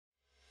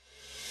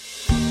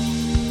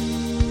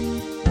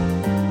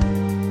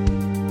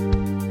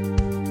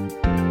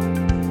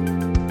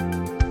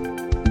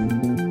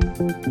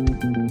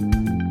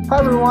Hi,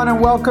 everyone, and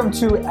welcome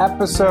to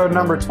episode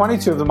number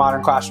 22 of the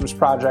Modern Classrooms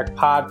Project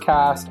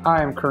podcast.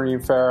 I am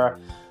Kareem Farah,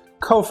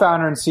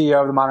 co-founder and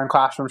CEO of the Modern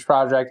Classrooms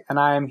Project, and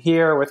I am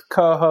here with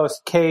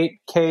co-host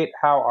Kate. Kate,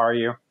 how are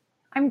you?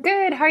 I'm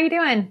good. How are you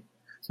doing?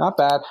 Not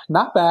bad.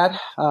 Not bad.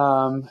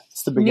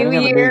 It's the beginning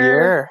of a new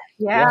year.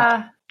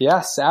 Yeah.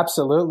 Yes,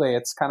 absolutely.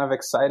 It's kind of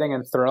exciting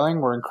and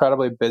thrilling. We're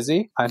incredibly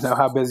busy. I know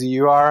how busy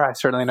you are. I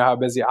certainly know how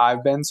busy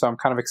I've been, so I'm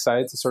kind of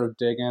excited to sort of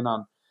dig in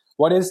on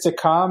what is to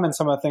come and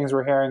some of the things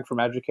we're hearing from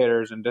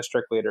educators and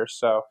district leaders.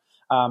 So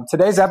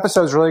today's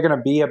episode is really going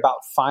to be about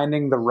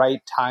finding the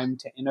right time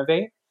to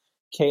innovate.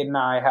 Kate and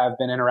I have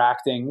been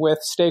interacting with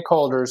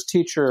stakeholders,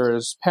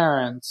 teachers,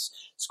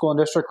 parents, school and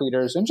district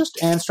leaders, and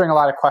just answering a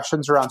lot of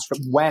questions around sort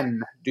of when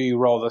do you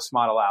roll this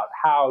model out?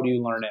 How do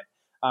you learn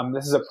it?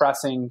 This is a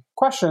pressing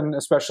question,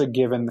 especially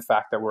given the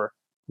fact that we're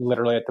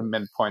literally at the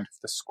midpoint of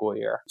the school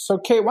year. So,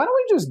 Kate, why don't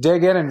we just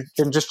dig in and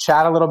just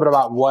chat a little bit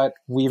about what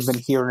we've been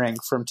hearing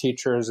from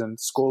teachers and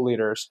school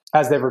leaders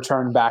as they've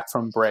returned back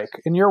from break.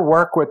 In your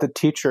work with the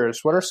teachers,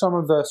 what are some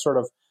of the sort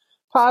of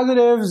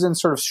positives and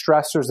sort of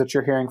stressors that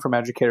you're hearing from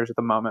educators at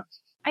the moment?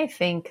 I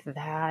think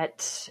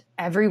that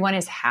everyone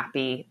is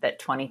happy that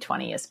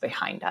 2020 is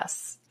behind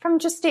us from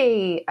just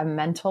a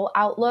mental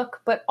outlook,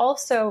 but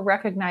also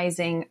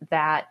recognizing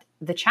that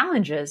the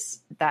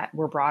challenges that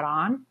were brought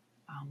on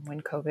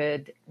when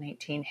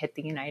COVID-19 hit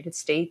the United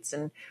States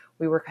and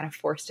we were kind of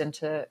forced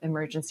into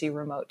emergency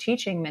remote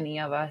teaching, many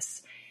of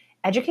us,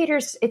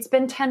 educators, it's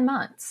been 10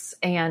 months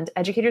and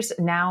educators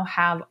now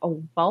have a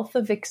wealth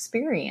of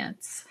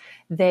experience.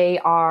 They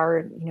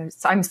are,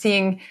 I'm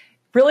seeing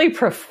really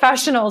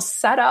professional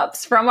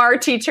setups from our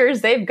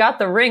teachers. They've got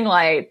the ring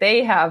light.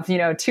 They have,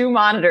 2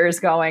 monitors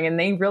going and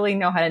they really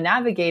know how to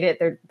navigate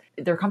it.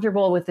 They're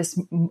comfortable with this,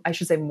 I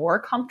should say more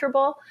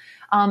comfortable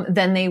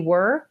than they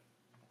were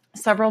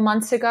several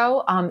months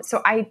ago.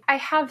 So I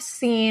have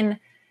seen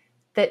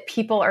that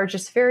people are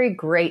just very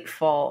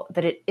grateful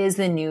that it is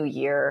a new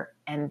year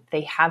and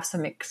they have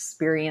some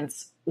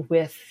experience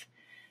with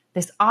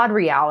this odd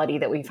reality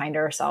that we find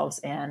ourselves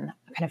in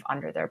kind of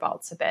under their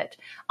belts a bit.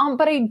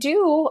 But I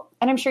do,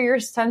 and I'm sure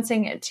you're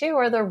sensing it too,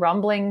 are the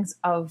rumblings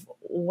of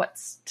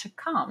what's to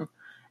come.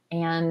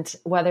 And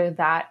whether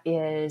that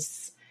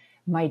is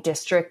my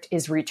district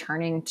is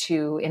returning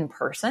to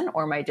in-person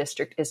or my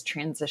district is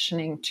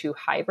transitioning to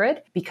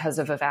hybrid because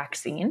of a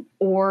vaccine,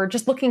 or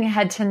just looking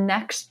ahead to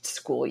next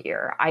school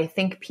year. I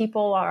think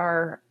people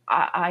are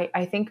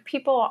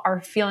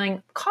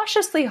feeling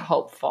cautiously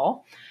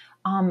hopeful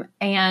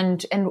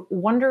and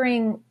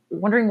wondering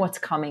what's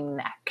coming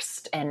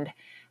next and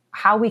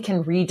how we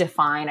can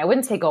redefine. I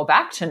wouldn't say go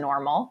back to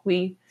normal.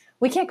 We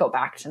can't go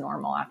back to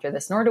normal after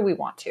this, nor do we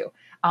want to.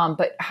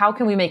 But how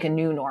can we make a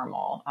new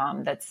normal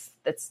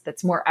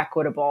that's more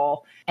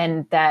equitable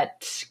and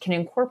that can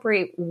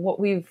incorporate what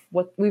we've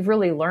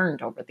really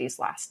learned over these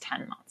last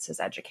 10 months as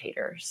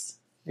educators?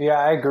 Yeah,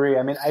 I agree.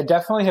 I mean, I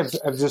definitely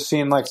have just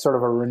seen like sort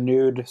of a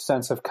renewed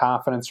sense of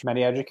confidence from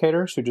many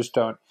educators who just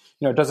don't,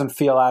 it doesn't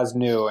feel as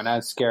new and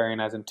as scary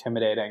and as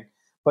intimidating.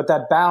 But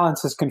that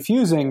balance is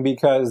confusing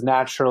because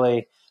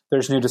naturally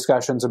there's new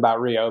discussions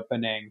about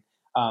reopening.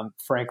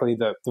 Frankly,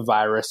 the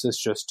virus is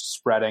just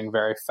spreading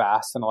very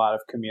fast in a lot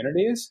of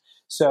communities.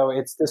 So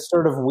it's this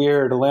sort of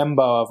weird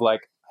limbo of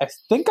like, I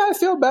think I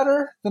feel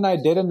better than I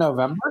did in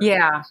November.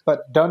 Yeah. But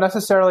don't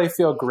necessarily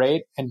feel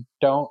great and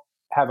don't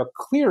have a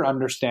clear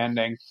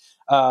understanding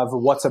of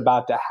what's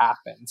about to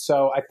happen.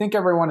 So I think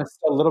everyone is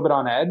a little bit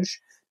on edge.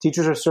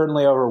 Teachers are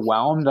certainly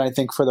overwhelmed. I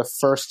think for the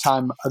first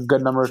time, a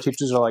good number of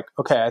teachers are like,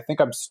 okay, I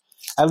think I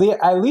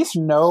at least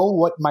know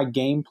what my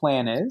game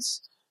plan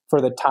is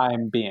for the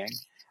time being.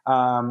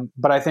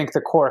 But I think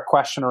the core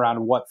question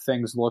around what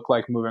things look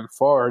like moving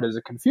forward is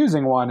a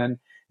confusing one. And,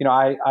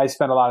 I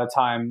spend a lot of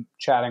time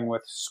chatting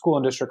with school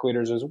and district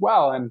leaders as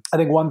well. And I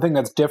think one thing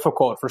that's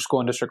difficult for school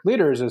and district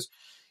leaders is,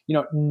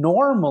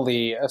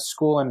 normally a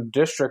school and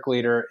district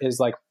leader is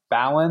like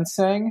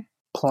balancing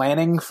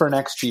planning for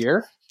next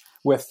year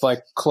with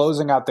like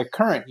closing out the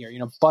current year.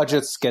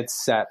 Budgets get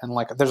set and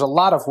like there's a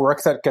lot of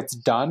work that gets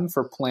done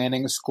for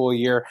planning school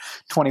year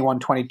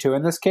 21-22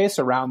 in this case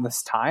around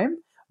this time.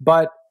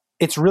 But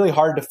it's really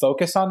hard to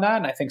focus on that.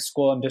 And I think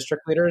school and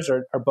district leaders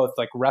are both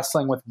like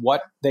wrestling with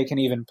what they can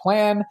even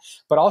plan,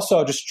 but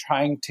also just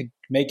trying to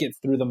make it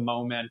through the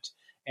moment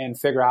and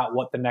figure out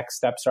what the next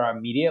steps are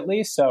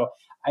immediately. So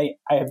I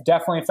have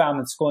definitely found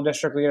that school and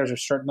district leaders are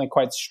certainly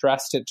quite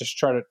stressed at just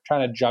trying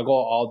to juggle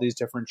all these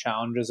different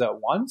challenges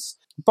at once.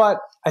 But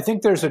I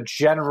think there's a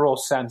general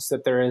sense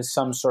that there is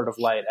some sort of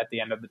light at the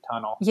end of the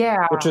tunnel,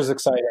 which is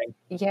exciting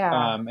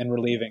and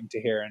relieving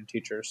to hear in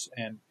teachers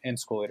and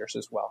school leaders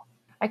as well.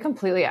 I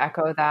completely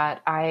echo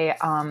that. I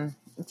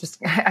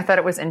thought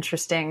it was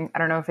interesting. I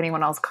don't know if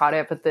anyone else caught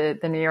it, but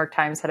the New York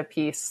Times had a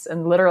piece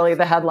and literally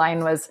the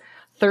headline was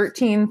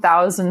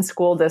 13,000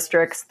 school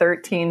districts,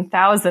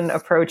 13,000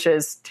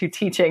 approaches to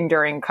teaching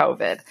during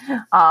COVID.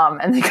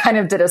 And they kind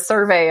of did a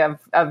survey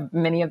of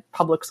many of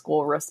public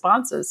school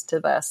responses to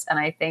this. And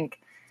I think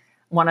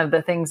one of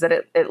the things that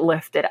it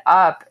lifted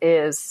up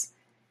is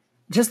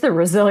just the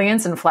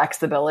resilience and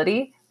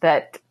flexibility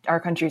that our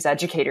country's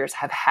educators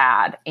have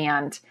had,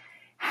 and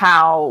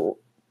how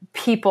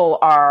people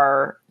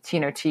are,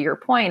 to your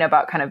point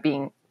about kind of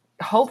being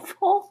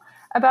hopeful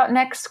about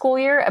next school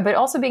year, but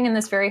also being in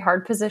this very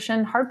hard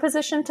position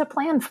to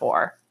plan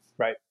for.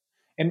 Right.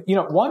 And,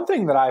 one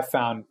thing that I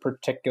found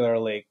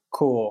particularly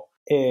cool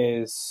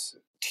is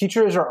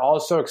teachers are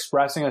also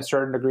expressing a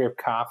certain degree of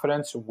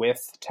confidence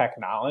with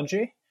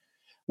technology,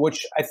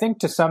 which I think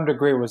to some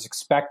degree was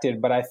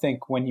expected. But I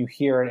think when you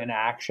hear it in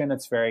action,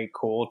 it's very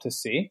cool to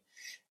see.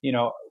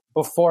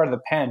 Before the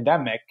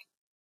pandemic,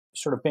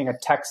 sort of being a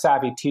tech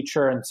savvy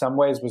teacher in some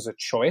ways was a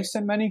choice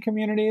in many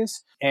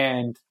communities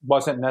and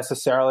wasn't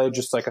necessarily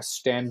just like a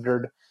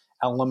standard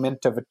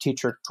element of a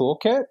teacher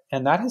toolkit.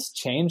 And that has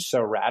changed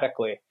so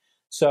radically.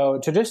 So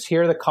to just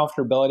hear the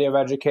comfortability of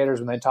educators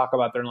when they talk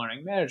about their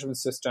learning management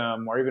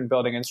system, or even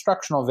building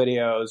instructional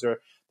videos, or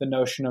the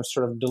notion of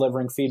sort of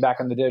delivering feedback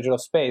in the digital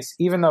space,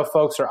 even though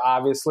folks are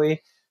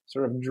obviously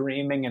sort of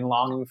dreaming and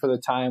longing for the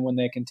time when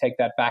they can take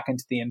that back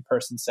into the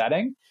in-person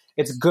setting,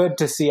 it's good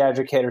to see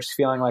educators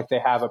feeling like they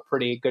have a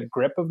pretty good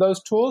grip of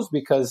those tools,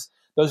 because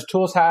those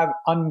tools have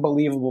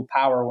unbelievable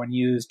power when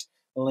used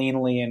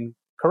leanly and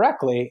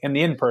correctly in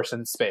the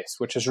in-person space,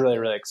 which is really,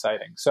 really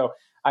exciting. So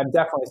I'm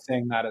definitely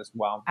seeing that as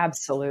well.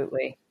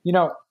 Absolutely.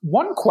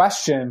 One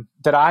question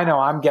that I know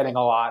I'm getting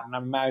a lot, and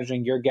I'm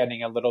imagining you're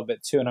getting a little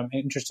bit too, and I'm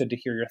interested to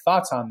hear your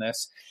thoughts on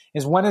this,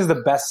 is when is the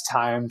best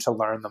time to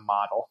learn the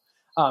model?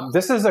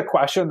 This is a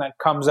question that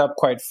comes up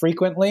quite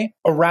frequently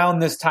around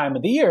this time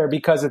of the year,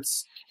 because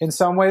it's in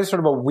some ways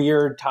sort of a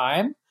weird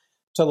time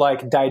to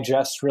like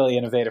digest really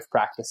innovative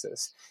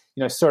practices.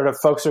 Sort of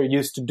folks are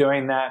used to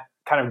doing that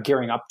kind of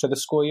gearing up to the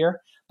school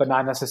year, but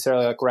not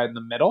necessarily like right in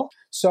the middle.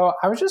 So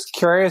I was just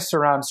curious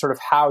around sort of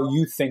how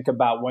you think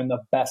about when the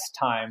best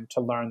time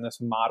to learn this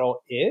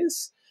model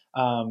is.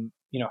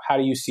 How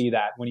do you see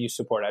that when you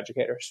support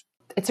educators?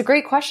 It's a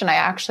great question.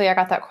 I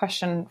got that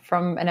question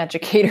from an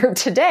educator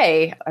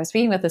today. I was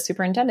speaking with the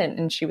superintendent,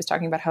 and she was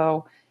talking about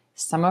how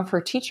some of her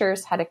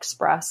teachers had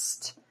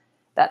expressed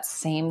that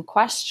same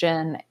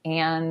question,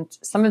 and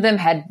some of them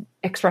had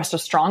expressed a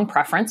strong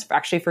preference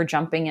for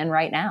jumping in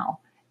right now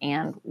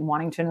and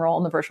wanting to enroll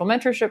in the virtual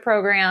mentorship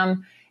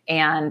program,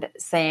 and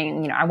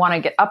saying, I want to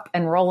get up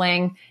and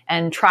rolling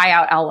and try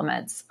out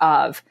elements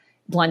of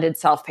blended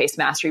self-paced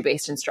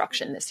mastery-based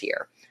instruction this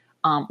year.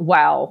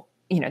 While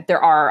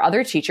there are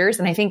other teachers,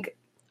 and I think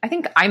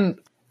I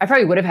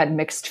probably would have had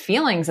mixed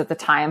feelings at the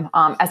time.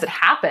 As it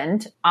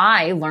happened,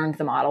 I learned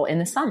the model in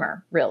the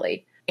summer,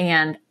 really.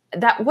 And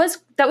that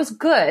was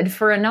good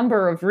for a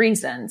number of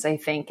reasons. I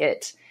think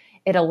it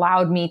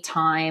allowed me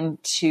time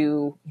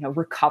to,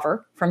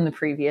 recover from the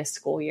previous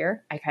school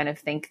year. I kind of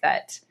think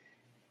that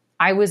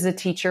I was a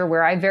teacher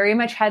where I very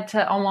much had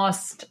to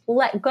almost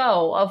let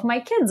go of my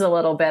kids a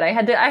little bit. I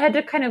had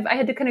to kind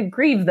of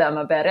grieve them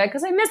a bit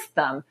because I missed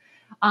them.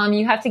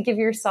 You have to give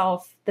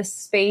yourself the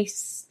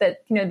space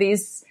that,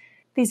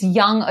 these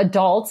young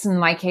adults, in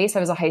my case, I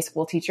was a high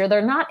school teacher,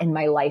 they're not in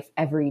my life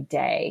every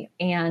day.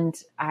 And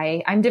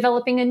I'm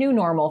developing a new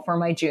normal for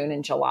my June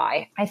and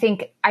July. I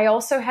think I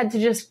also had to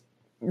just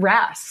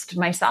rest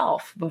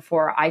myself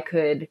before I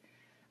could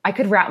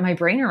wrap my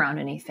brain around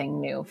anything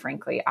new,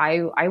 frankly.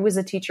 I was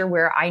a teacher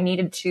where I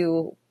needed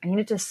to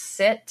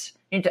sit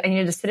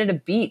at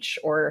a beach,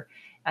 or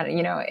I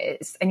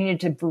needed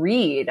to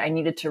breathe. I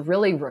needed to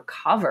really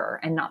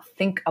recover and not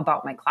think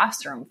about my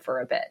classroom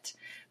for a bit.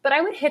 But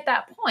I would hit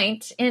that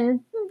point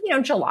in,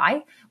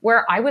 July,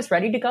 where I was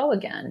ready to go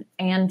again.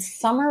 And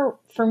summer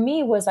for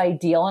me was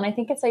ideal. And I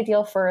think it's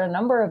ideal for a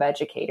number of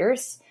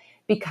educators,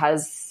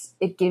 because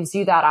it gives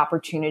you that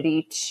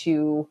opportunity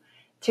to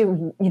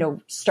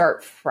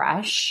start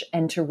fresh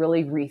and to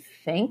really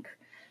rethink,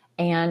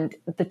 and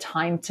the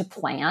time to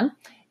plan.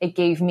 It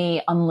gave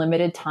me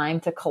unlimited time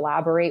to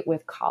collaborate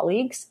with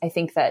colleagues. I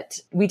think that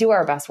we do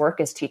our best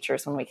work as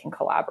teachers when we can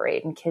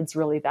collaborate, and kids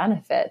really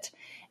benefit.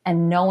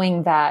 And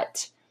knowing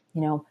that,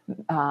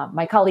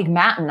 my colleague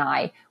Matt and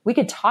I, we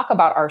could talk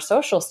about our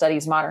social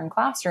studies modern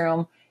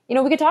classroom.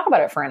 We could talk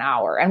about it for an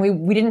hour, and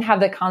we didn't have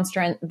the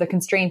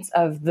constraints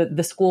of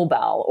the school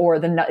bell, or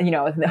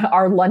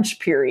our lunch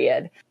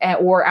period,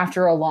 or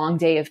after a long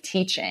day of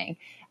teaching.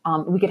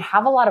 We could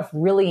have a lot of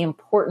really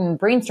important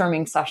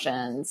brainstorming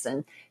sessions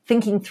and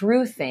thinking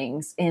through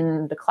things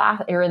in the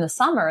class or in the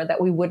summer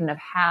that we wouldn't have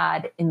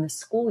had in the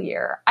school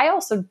year. I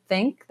also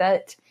think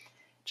that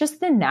just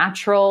the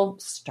natural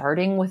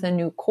starting with a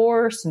new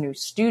course, new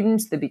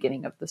students, the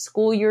beginning of the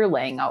school year,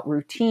 laying out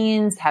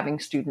routines, having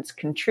students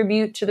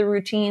contribute to the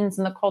routines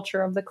and the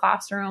culture of the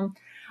classroom,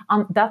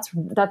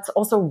 that's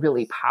also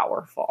really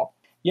powerful.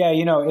 Yeah,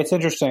 it's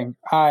interesting.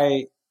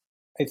 I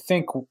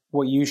think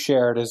what you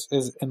shared is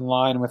in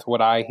line with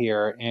what I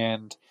hear.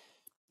 And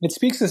it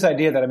speaks to this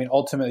idea that,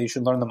 ultimately you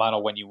should learn the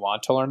model when you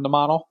want to learn the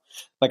model.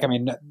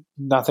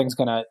 Nothing's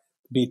going to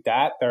beat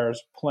that.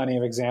 There's plenty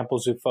of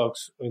examples of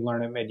folks who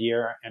learn it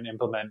mid-year and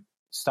implement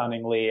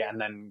stunningly, and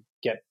then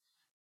get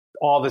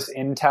all this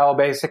intel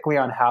basically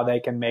on how they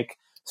can make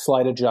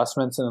slight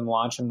adjustments and then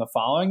launch in the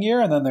following year.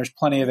 And then there's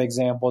plenty of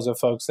examples of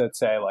folks that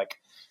say, like,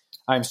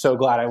 I'm so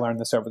glad I learned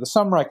this over the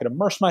summer. I could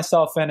immerse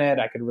myself in it.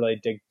 I could really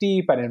dig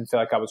deep. I didn't feel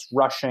like I was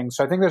rushing.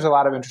 So I think there's a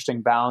lot of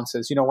interesting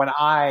balances. When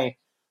I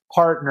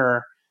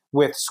partner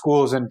with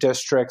schools and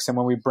districts, and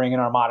when we bring in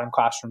our Modern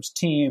Classrooms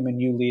team and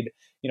you lead,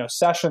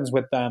 sessions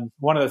with them,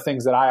 one of the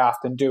things that I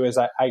often do is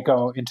I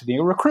go into the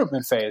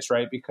recruitment phase,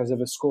 right? Because if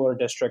a school or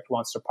district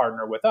wants to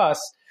partner with us,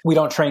 we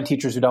don't train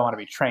teachers who don't want to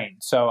be trained.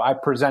 So I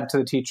present to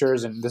the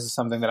teachers, and this is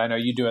something that I know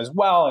you do as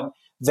well, and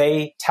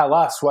they tell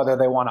us whether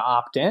they want to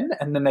opt in,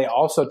 and then they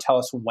also tell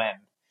us when.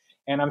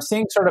 And I'm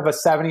seeing sort of a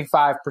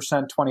 75%,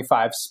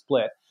 25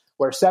 split,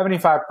 where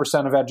 75%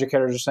 of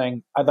educators are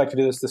saying, I'd like to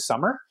do this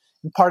summer.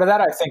 And part of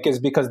that, I think, is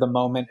because the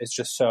moment is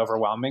just so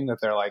overwhelming that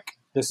they're like,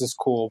 this is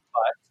cool,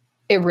 but...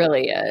 It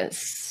really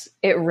is.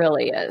 It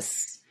really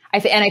is. I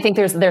think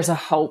there's a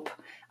hope,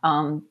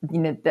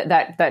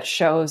 that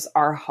shows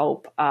our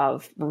hope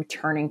of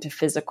returning to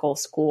physical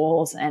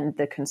schools and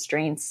the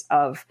constraints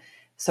of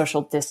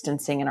social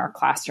distancing in our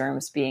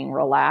classrooms being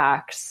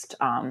relaxed.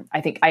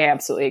 I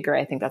absolutely agree.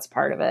 I think that's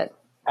part of it.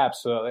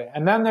 Absolutely.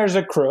 And then there's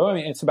a crew. I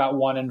mean, it's about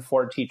 1 in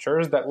 4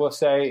 teachers that will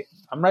say,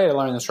 I'm ready to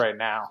learn this right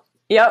now.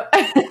 Yep.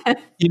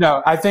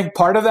 I think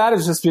part of that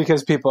is just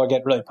because people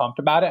get really pumped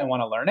about it and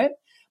want to learn it.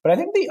 But I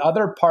think the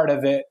other part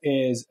of it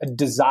is a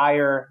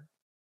desire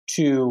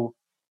to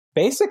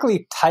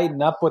basically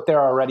tighten up what they're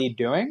already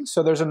doing.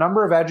 So there's a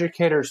number of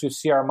educators who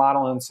see our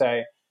model and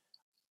say,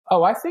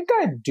 oh, I think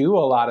I do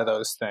a lot of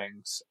those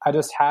things. I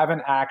just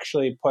haven't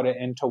actually put it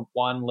into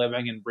one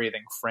living and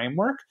breathing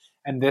framework.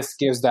 And this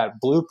gives that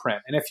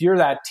blueprint. And if you're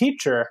that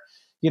teacher,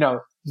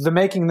 the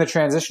making the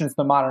transition to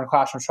the Modern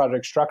Classroom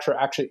project structure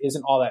actually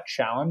isn't all that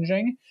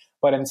challenging,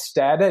 but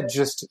instead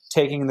just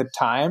taking the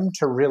time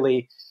to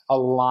really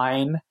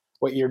align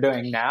what you're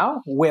doing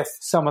now with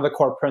some of the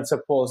core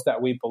principles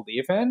that we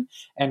believe in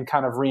and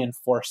kind of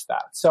reinforce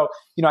that. So,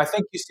 I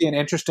think you see an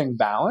interesting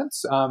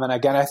balance. And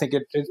again, I think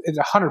it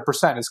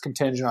 100% is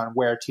contingent on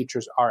where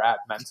teachers are at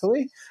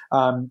mentally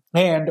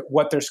and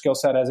what their skill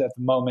set is at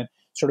the moment,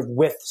 sort of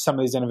with some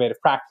of these innovative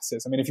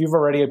practices. I mean, if you've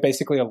already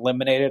basically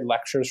eliminated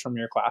lectures from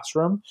your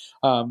classroom,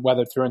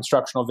 whether through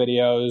instructional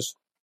videos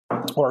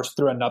or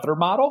through another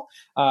model,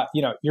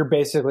 you're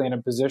basically in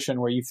a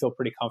position where you feel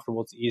pretty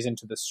comfortable to ease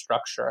into this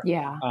structure.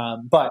 Yeah.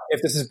 But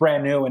if this is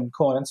brand new and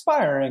cool and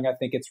inspiring, I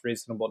think it's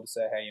reasonable to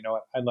say, hey, you know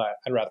what,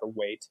 I'd rather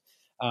wait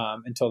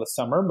until the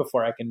summer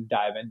before I can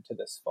dive into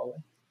this fully.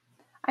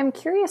 I'm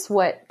curious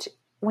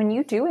when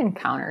you do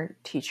encounter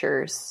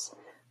teachers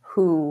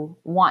who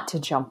want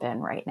to jump in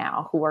right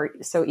now, who are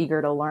so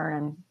eager to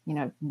learn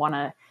and, want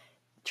to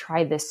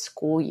try this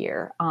school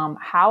year,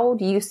 how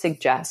do you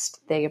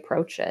suggest they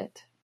approach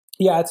it?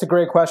 Yeah, it's a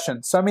great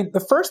question. So, I mean,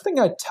 the first thing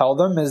I tell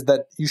them is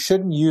that you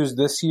shouldn't use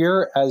this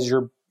year as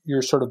your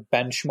sort of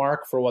benchmark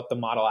for what the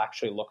model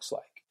actually looks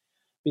like,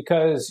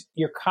 because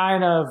you're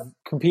kind of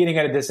competing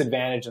at a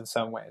disadvantage in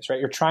some ways, right?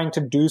 You're trying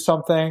to do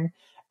something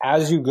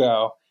as you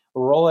go,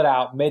 roll it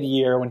out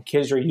mid-year when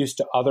kids are used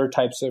to other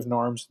types of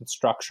norms and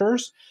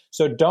structures.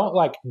 So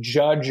don't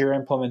judge your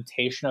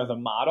implementation of the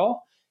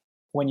model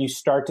when you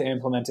start to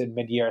implement it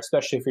mid-year,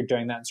 especially if you're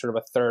doing that in sort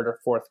of a third or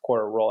fourth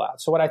quarter rollout.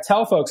 So what I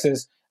tell folks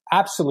is,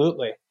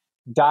 absolutely,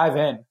 dive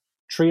in,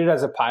 treat it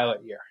as a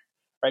pilot year,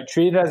 right?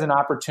 Treat it as an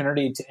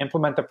opportunity to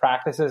implement the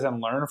practices and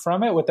learn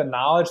from it with the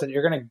knowledge that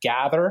you're going to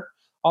gather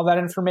all that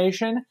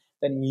information,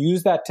 then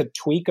use that to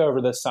tweak over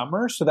the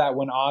summer so that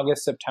when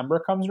August, September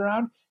comes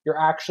around, you're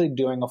actually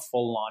doing a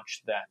full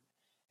launch then.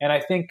 And I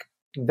think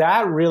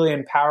that really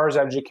empowers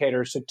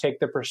educators to take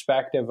the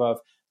perspective of,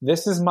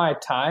 this is my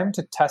time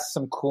to test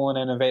some cool and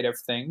innovative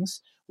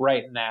things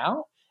right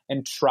now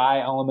and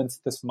try elements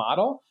of this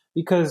model,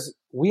 because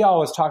we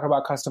always talk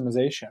about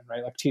customization,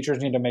 right? Like, teachers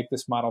need to make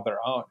this model their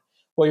own.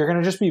 Well, you're going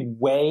to just be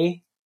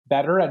way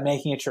better at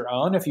making it your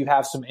own if you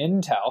have some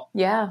intel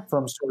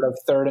from sort of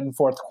third and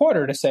fourth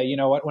quarter to say, you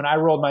know what, when I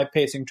rolled my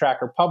pacing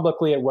tracker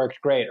publicly, it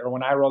worked great. Or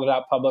when I rolled it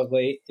out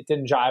publicly, it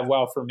didn't jive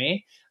well for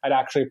me. I'd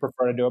actually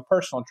prefer to do a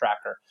personal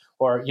tracker.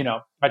 Or,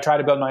 I try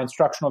to build my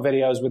instructional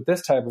videos with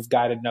this type of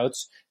guided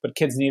notes, but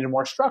kids needed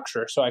more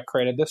structure. So I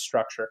created this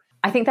structure.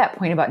 I think that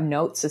point about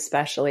notes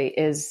especially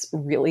is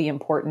really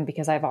important,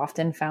 because I've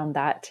often found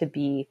that to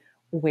be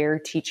where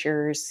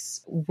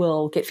teachers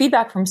will get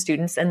feedback from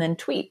students and then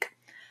tweak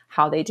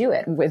how they do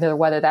it,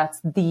 whether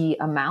that's the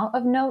amount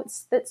of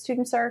notes that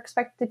students are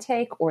expected to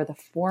take or the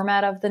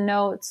format of the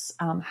notes,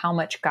 how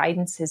much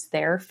guidance is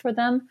there for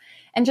them,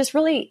 and just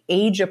really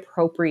age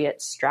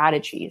appropriate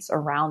strategies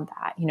around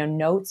that.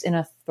 Notes in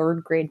a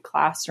third grade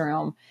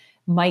classroom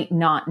might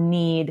not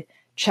need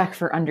check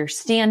for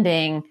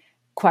understanding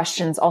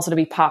questions also to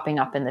be popping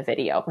up in the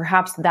video.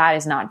 Perhaps that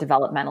is not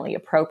developmentally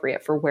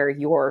appropriate for where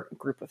your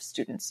group of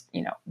students,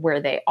 where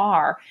they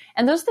are.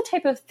 And those are the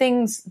type of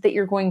things that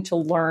you're going to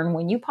learn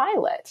when you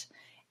pilot.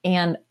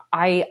 And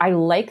I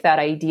like that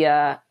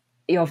idea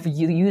of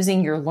you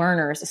using your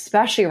learners,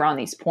 especially around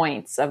these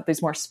points of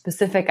these more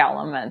specific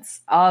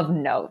elements of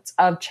notes,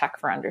 of check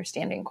for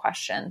understanding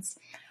questions.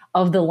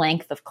 of the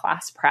length of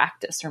class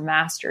practice or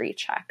mastery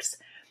checks,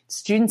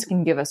 students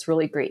can give us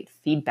really great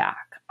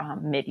feedback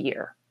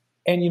mid-year.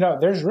 And,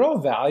 there's real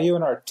value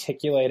in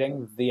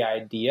articulating the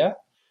idea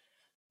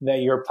that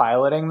you're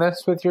piloting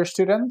this with your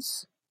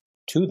students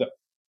to them,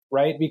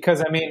 right?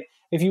 Because,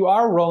 if you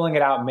are rolling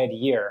it out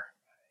mid-year,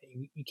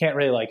 you can't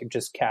really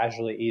just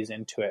casually ease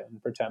into it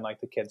and pretend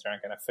like the kids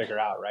aren't going to figure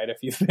out, right? If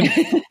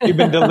you've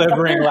been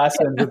delivering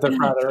lessons at the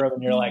front of the room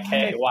and you're like,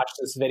 hey, watch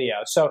this video.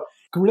 So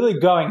really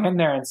going in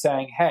there and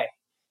saying, hey,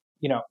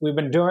 we've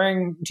been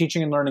doing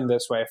teaching and learning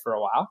this way for a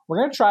while. We're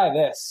going to try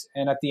this.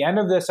 And at the end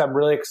of this, I'm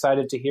really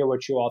excited to hear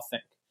what you all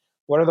think.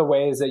 What are the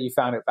ways that you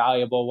found it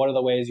valuable? What are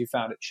the ways you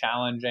found it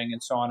challenging,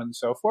 and so on and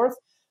so forth?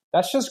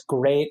 That's just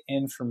great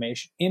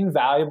information,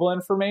 invaluable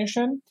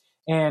information.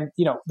 And,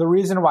 the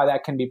reason why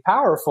that can be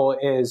powerful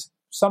is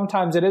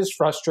sometimes it is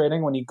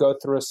frustrating when you go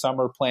through a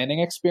summer planning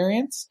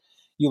experience.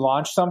 You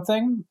launch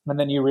something and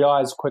then you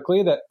realize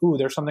quickly that,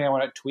 there's something I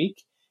want to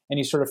tweak. And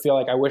you sort of feel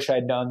like, I wish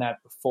I'd done that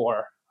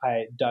before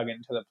I dug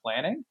into the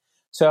planning.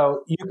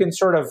 So you can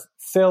sort of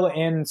fill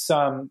in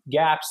some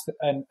gaps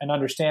and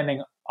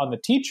understanding on the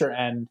teacher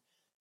end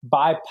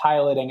by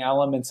piloting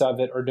elements of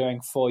it or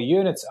doing full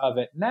units of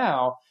it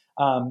now.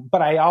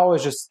 But I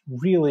always just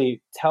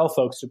really tell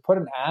folks to put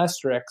an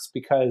asterisk,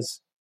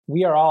 because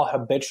we are all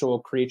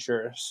habitual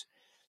creatures.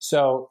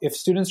 So if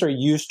students are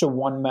used to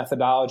one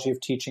methodology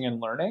of teaching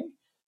and learning,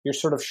 you're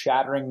sort of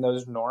shattering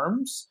those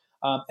norms.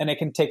 And it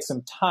can take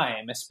some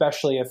time,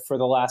 especially if for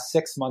the last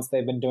 6 months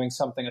they've been doing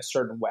something a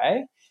certain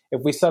way.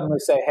 If we suddenly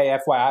say, hey,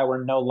 FYI,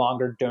 we're no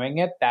longer doing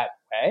it that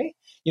way,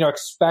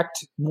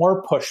 expect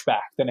more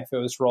pushback than if it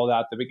was rolled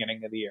out at the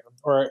beginning of the year,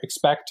 or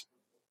expect,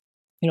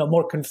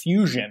 more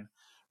confusion,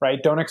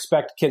 right? Don't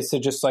expect kids to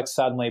just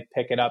suddenly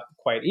pick it up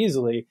quite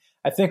easily.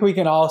 I think we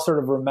can all sort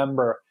of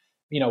remember,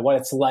 what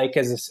it's like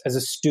as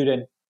a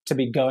student to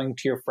be going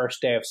to your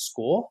first day of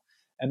school.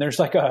 And there's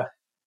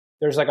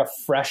a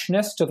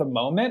freshness to the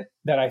moment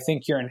that I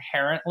think you're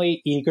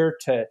inherently eager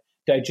to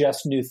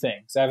digest new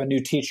things. I have a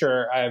new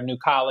teacher, I have new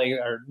colleagues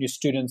or new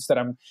students that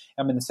I'm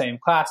in the same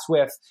class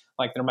with.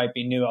 There might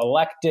be new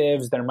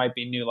electives, there might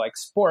be new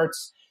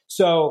sports.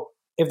 So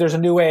if there's a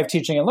new way of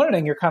teaching and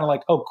learning, you're kind of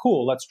like, oh,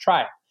 cool, let's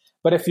try it.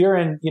 But if you're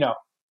in,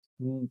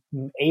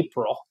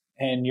 April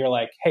and you're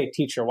like, hey,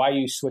 teacher, why are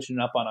you switching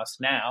up on us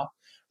now?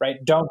 Right?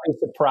 Don't be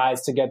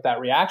surprised to get that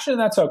reaction.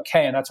 And that's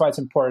okay. And that's why it's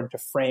important to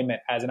frame it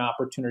as an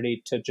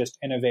opportunity to just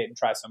innovate and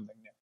try something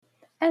new.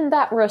 And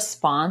that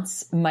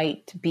response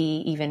might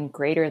be even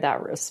greater,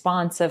 that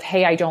response of,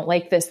 hey, I don't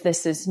like this,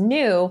 this is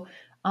new.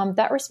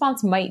 That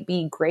response might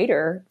be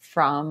greater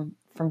from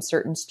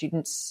certain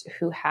students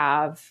who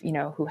have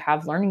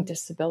learning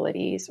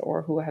disabilities,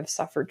 or who have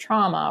suffered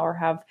trauma, or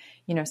have,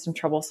 some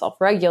trouble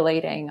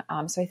self-regulating.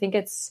 So I think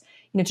it's,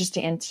 just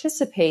to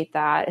anticipate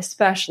that,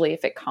 especially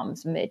if it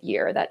comes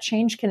mid-year, that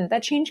change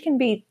can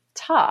be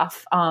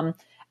tough,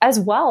 as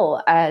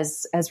well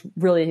as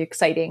really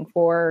exciting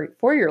for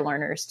your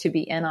learners to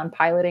be in on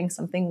piloting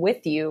something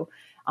with you,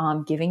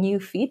 giving you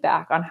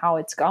feedback on how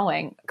it's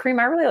going. Kareem,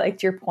 I really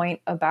liked your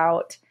point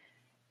about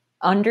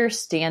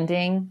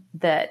understanding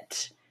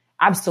that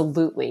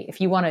absolutely,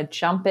 if you want to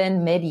jump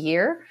in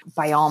mid-year,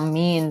 by all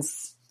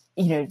means,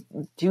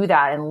 do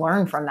that and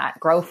learn from that,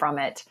 grow from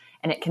it.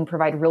 And it can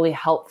provide really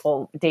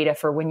helpful data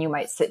for when you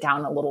might sit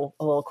down a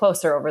little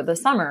closer over the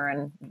summer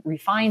and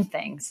refine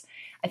things.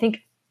 I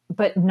think,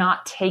 but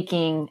not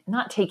taking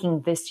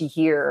this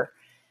year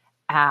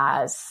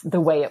as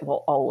the way it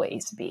will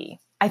always be.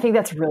 I think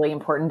that's really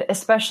important,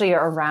 especially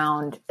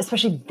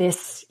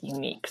this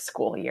unique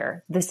school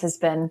year. This has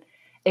been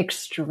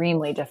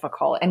extremely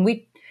difficult. And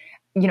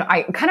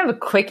I kind of a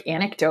quick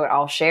anecdote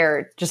I'll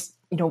share. Just,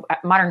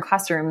 at Modern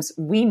Classrooms,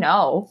 we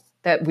know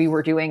that we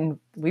were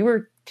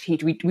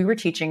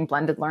teaching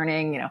blended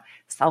learning,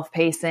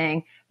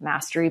 self-pacing,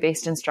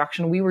 mastery-based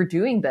instruction. We were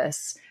doing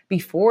this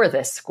before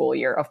this school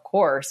year, of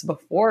course,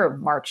 before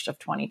March of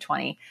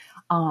 2020.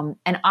 And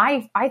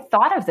I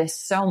thought of this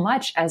so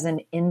much as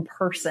an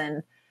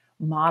in-person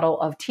model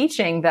of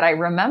teaching that I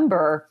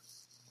remember,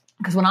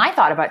 because when I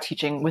thought about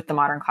teaching with the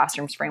Modern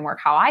Classrooms framework,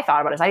 how I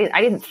thought about it is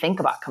I didn't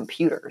think about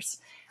computers.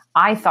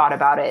 I thought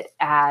about it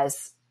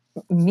as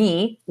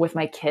me with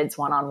my kids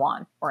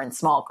one-on-one or in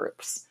small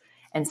groups,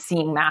 and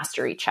seeing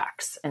mastery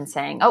checks and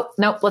saying, oh,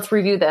 no, let's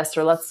review this,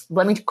 or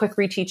let me quick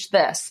reteach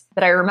this.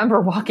 But I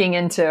remember walking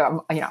into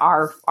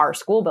our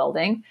school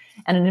building,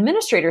 and an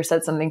administrator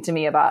said something to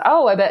me about,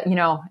 oh, I bet,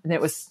 and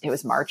it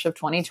was March of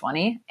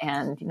 2020,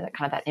 and kind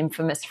of that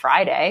infamous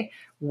Friday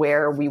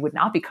where we would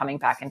not be coming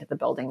back into the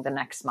building the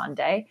next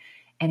Monday.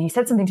 And he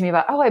said something to me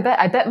about, oh, I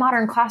bet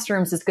Modern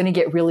Classrooms is going to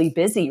get really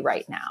busy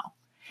right now.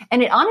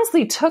 And it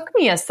honestly took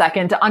me a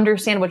second to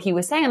understand what he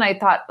was saying. And I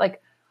thought,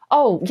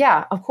 oh,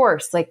 yeah, of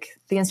course, the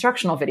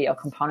instructional video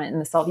component in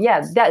the self.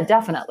 Yeah,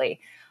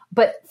 definitely.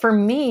 But for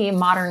me,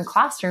 Modern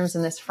Classrooms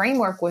in this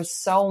framework was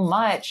so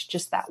much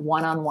just that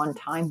one-on-one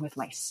time with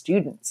my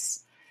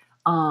students.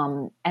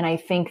 And I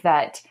think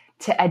that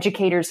to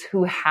educators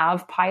who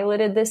have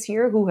piloted this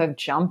year, who have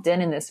jumped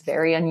in this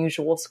very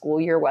unusual school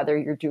year, whether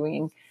you're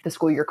doing the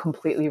school year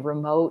completely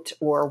remote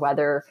or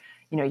whether,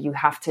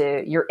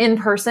 you're in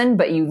person,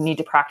 but you need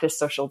to practice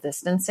social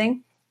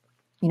distancing.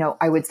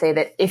 I would say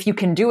that if you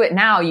can do it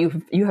now,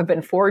 you have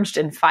been forged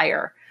in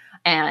fire,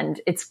 and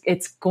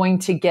it's going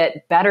to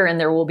get better, and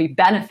there will be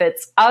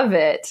benefits of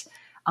it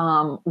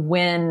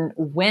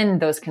when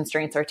those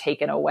constraints are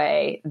taken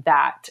away.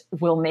 That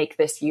will make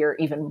this year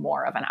even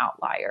more of an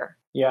outlier.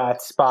 Yeah,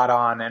 it's spot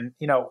on. And,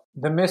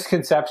 the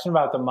misconception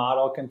about the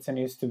model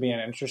continues to be an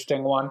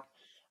interesting one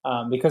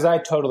because I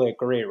totally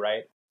agree,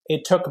 right?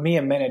 It took me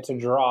a minute to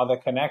draw the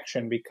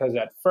connection because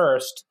at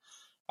first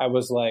I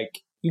was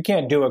like, you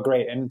can't do a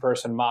great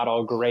in-person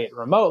model great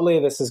remotely.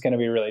 This is going to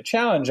be really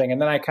challenging.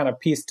 And then I kind of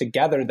pieced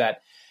together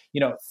that,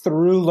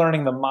 through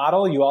learning the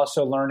model, you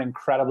also learn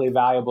incredibly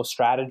valuable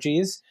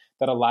strategies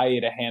that allow you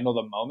to handle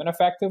the moment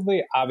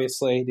effectively.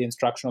 Obviously, the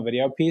instructional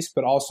video piece,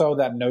 but also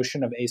that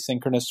notion of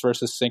asynchronous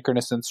versus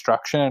synchronous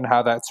instruction and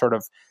how that sort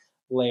of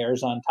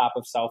layers on top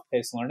of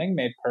self-paced learning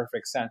made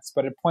perfect sense.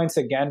 But it points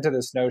again to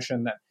this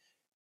notion that,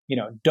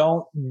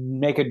 don't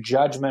make a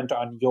judgment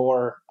on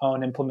your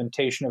own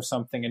implementation of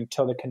something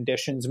until the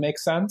conditions make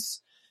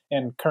sense.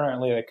 And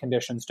currently, the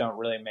conditions don't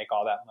really make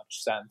all that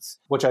much sense,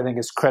 which I think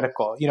is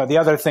critical. The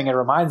other thing it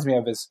reminds me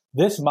of is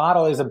this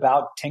model is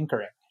about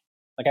tinkering.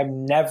 Like, I've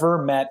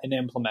never met an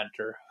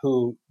implementer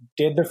who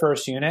did the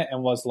first unit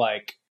and was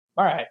like,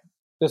 all right,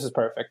 this is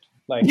perfect.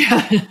 Like,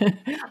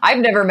 I've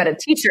never met a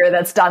teacher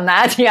that's done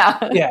that. Yeah.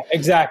 Yeah,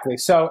 exactly.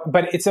 So,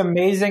 but it's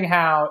amazing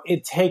how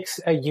it takes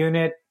a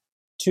unit,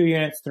 2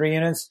 units, 3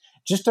 units,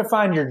 just to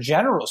find your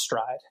general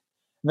stride.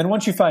 And then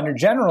once you find your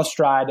general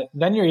stride,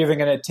 then you're even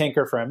going to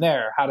tinker from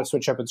there, how to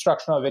switch up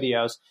instructional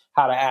videos,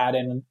 how to add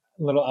in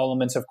little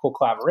elements of cool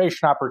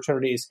collaboration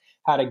opportunities,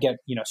 how to get,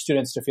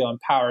 students to feel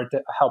empowered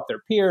to help their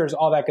peers,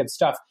 all that good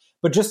stuff.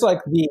 But just like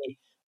the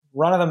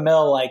run of the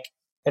mill, like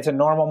it's a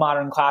normal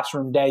modern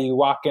classroom day, you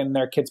walk in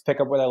there, kids pick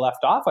up where they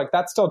left off, like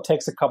that still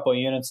takes a couple of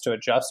units to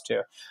adjust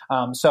to.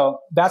 So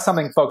that's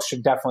something folks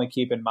should definitely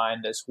keep in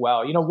mind as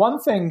well. One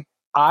thing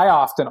I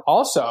often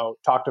also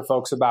talk to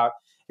folks about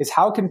is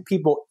how can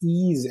people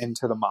ease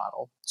into the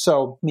model?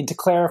 So, to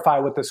clarify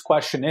what this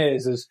question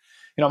is,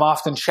 I'm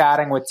often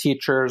chatting with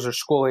teachers or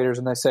school leaders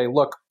and they say,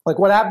 look, like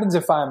what happens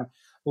if I'm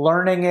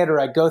learning it or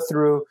I go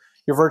through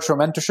your virtual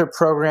mentorship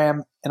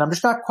program and I'm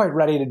just not quite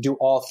ready to do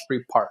all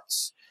 3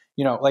 parts?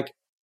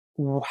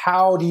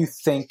 How do you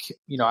think,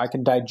 I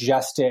can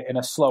digest it in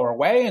a slower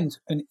way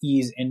and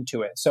ease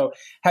into it? So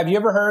have you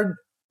ever heard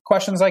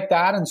questions like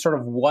that? And sort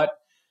of what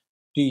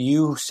do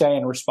you say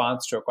in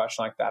response to a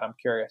question like that? I'm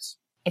curious.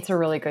 It's a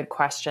really good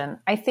question.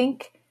 I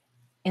think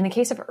in the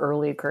case of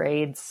early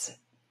grades,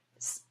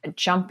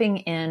 jumping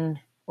in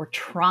or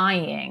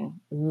trying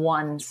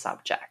one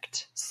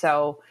subject.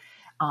 So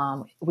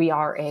we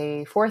are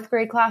a 4th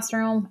grade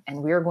classroom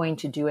and we're going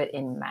to do it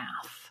in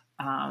math.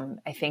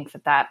 I think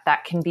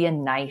that can be a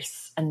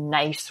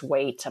nice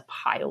way to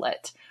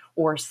pilot,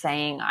 or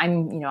saying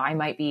I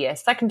might be a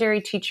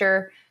secondary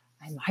teacher,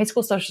 I'm a high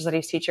school social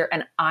studies teacher,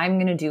 and I'm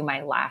going to do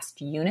my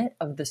last unit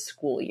of the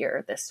school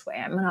year this way.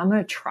 I'm going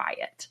to try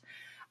it.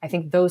 I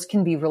think those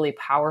can be really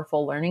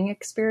powerful learning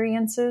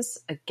experiences,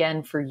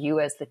 again, for you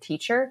as the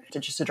teacher,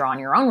 to draw on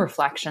your own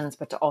reflections,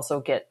 but to also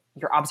get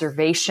your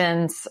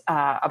observations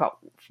about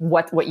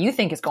what you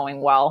think is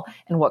going well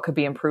and what could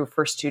be improved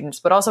for students,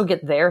 but also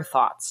get their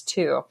thoughts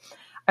too.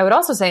 I would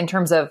also say, in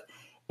terms of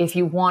if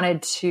you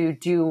wanted to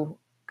do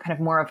kind of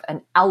more of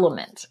an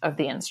element of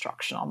the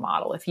instructional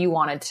model, if you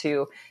wanted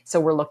to, so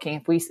we're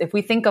looking, if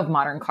we think of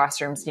modern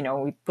classrooms,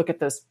 we look at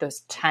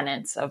those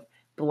tenets of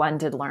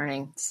blended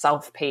learning,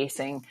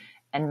 self-pacing,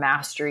 and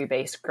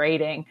mastery-based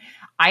grading.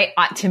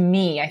 To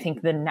me, I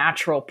think the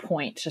natural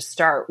point to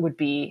start would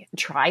be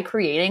try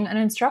creating an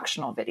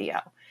instructional video.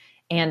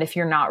 And if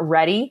you're not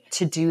ready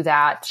to do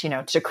that,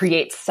 to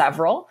create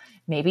several,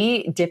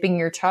 maybe dipping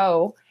your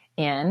toe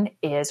in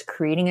is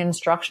creating an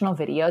instructional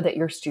video that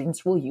your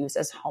students will use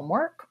as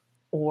homework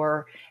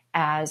or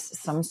as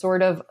some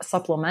sort of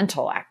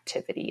supplemental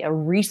activity, a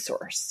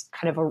resource,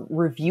 kind of a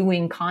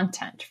reviewing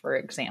content, for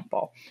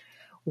example.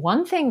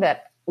 One thing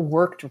that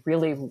worked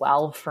really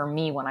well for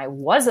me when I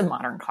was a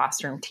modern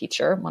classroom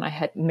teacher, when I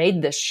had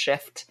made this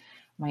shift,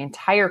 my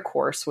entire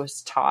course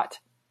was taught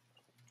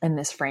in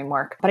this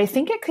framework, but I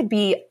think it could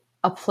be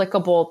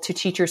applicable to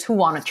teachers who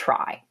want to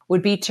try,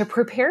 would be to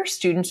prepare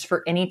students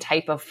for any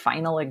type of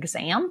final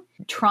exam,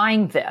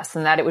 trying this,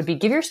 and that it would be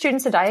give your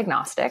students a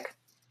diagnostic,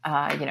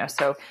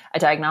 so a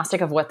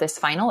diagnostic of what this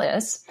final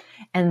is,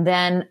 and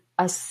then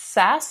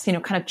assess,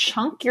 kind of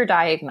chunk your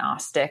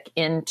diagnostic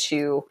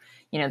into,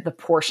 the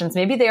portions.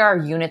 Maybe they are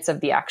units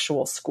of the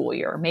actual school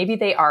year. Maybe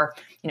they are,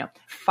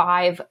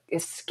 5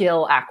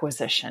 skill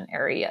acquisition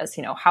areas,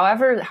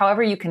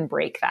 however you can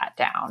break that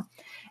down,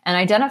 and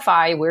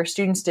identify where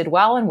students did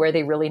well and where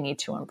they really need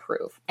to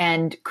improve,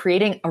 and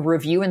creating a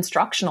review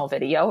instructional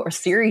video or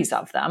series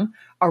of them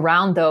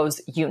around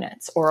those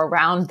units or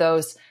around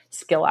those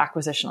skill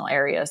acquisitional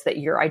areas that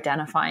you're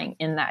identifying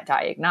in that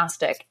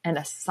diagnostic and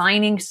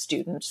assigning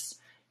students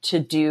to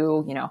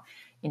do,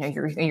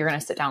 you're going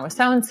to sit down with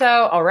so-and-so.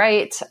 All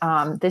right.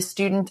 This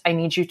student, I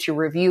need you to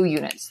review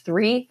units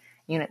 3,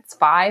 units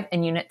 5,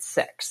 and unit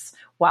 6.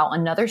 While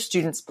another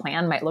student's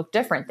plan might look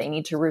different. They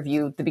need to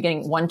review the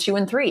beginning 1, 2,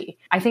 and 3.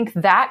 I think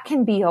that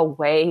can be a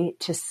way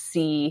to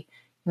see,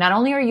 not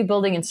only are you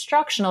building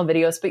instructional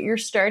videos, but you're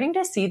starting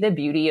to see the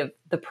beauty of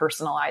the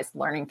personalized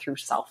learning through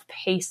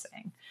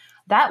self-pacing.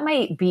 That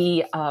might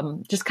be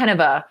just kind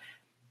of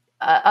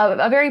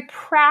a very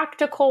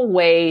practical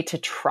way to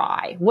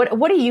try.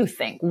 What do you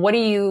think? When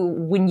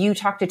you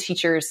talk to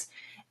teachers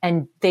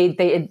and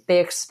they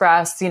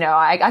express,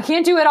 I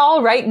can't do it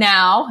all right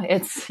now.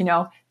 It's,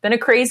 been a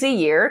crazy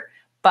year,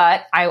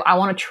 but I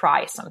want to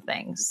try some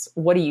things.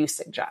 What do you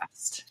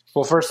suggest?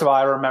 Well, first of all,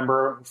 I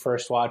remember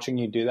first watching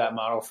you do that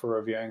model for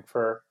reviewing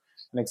for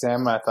an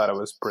exam. I thought it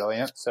was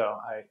brilliant. So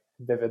I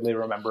vividly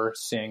remember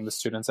seeing the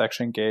students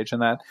actually engage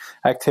in that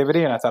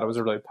activity. And I thought it was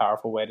a really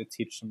powerful way to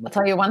teach them. I'll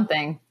tell you one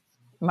thing.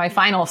 My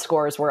final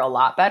scores were a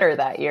lot better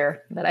that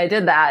year that I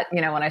did that,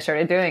 when I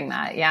started doing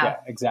that. Yeah,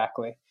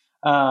 exactly.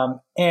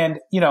 And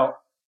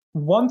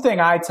one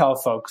thing I tell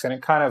folks, and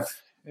it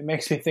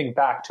makes me think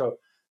back to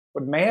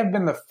what may have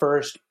been the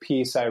first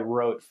piece I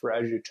wrote for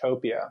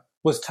Edutopia,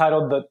 was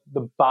titled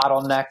the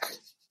bottleneck,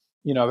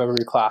 of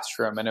every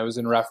classroom. And it was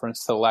in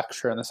reference to the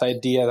lecture and this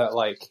idea that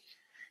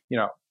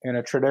in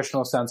a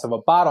traditional sense of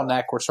a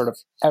bottleneck where sort of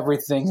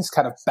everything is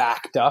kind of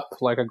backed up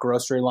like a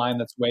grocery line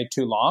that's way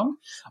too long,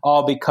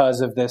 all because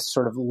of this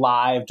sort of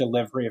live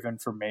delivery of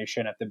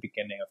information at the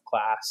beginning of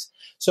class.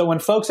 So when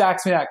folks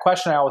ask me that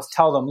question, I always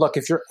tell them, look,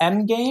 if your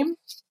end game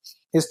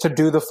is to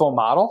do the full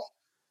model,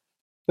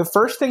 the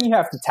first thing you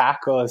have to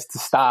tackle is to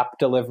stop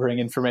delivering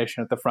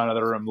information at the front of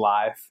the room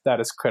live. That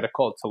is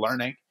critical to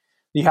learning.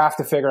 You have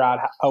to figure out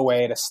a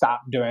way to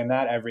stop doing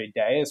that every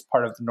day as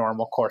part of the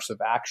normal course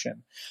of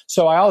action.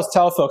 So I always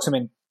tell folks,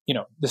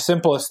 the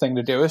simplest thing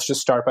to do is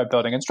just start by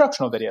building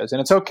instructional videos.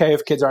 And it's okay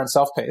if kids aren't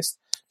self-paced.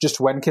 Just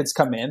when kids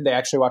come in, they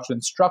actually watch an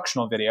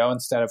instructional video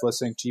instead of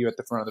listening to you at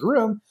the front of the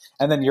room.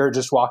 And then you're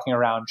just walking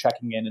around,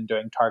 checking in and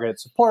doing targeted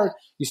support.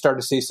 You start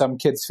to see some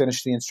kids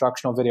finish the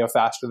instructional video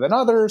faster than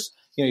others.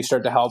 You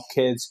start to help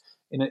kids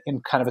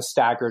in kind of a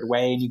staggered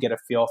way, and you get a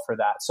feel for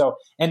that. So,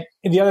 and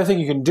the other thing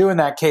you can do in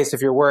that case,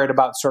 if you're worried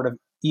about sort of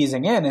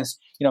easing in, is,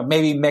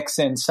 maybe mix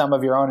in some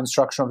of your own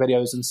instructional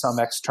videos and some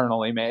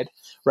externally made,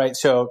 right?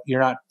 So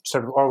you're not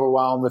sort of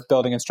overwhelmed with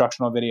building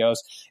instructional videos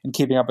and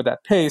keeping up with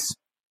that pace,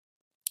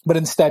 but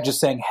instead just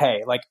saying,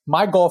 hey,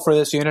 my goal for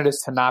this unit is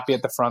to not be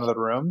at the front of the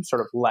room, sort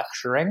of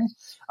lecturing,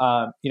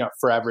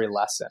 for every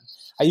lesson.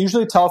 I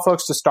usually tell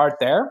folks to start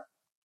there.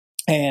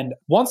 And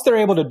once they're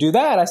able to do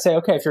that, I say,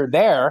 okay, if you're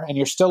there and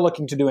you're still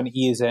looking to do an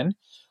ease in,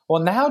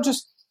 well, now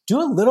just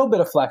do a little bit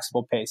of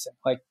flexible pacing.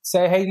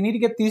 Say, hey, you need to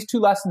get these 2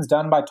 lessons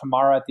done by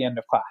tomorrow at the end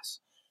of class,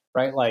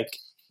 right?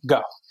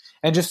 Go.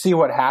 And just see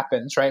what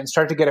happens, right? And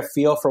start to get a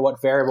feel for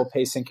what variable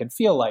pacing can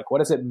feel like. What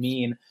does it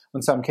mean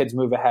when some kids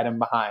move ahead and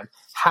behind?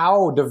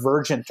 How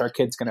divergent are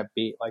kids going to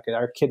be?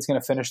 Are kids going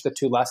to finish the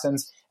 2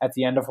 lessons at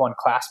the end of one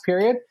class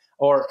period?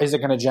 Or is it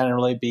going to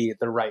generally be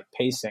the right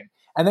pacing?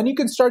 And then you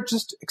can start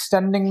just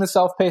extending the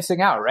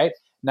self-pacing out, right?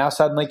 Now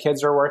suddenly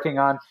kids are working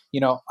on,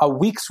 a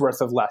week's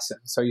worth of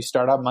lessons. So you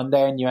start on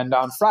Monday and you end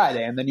on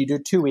Friday, and then you do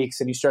 2 weeks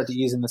and you start to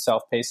ease in the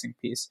self-pacing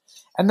piece.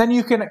 And then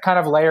you can kind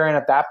of layer in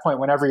at that point,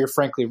 whenever you're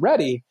frankly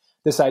ready,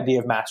 this idea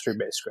of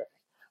mastery-based grading,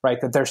 right?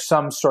 That there's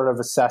some sort of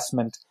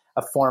assessment,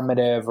 a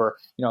formative or,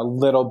 a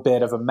little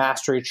bit of a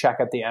mastery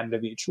check at the end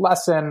of each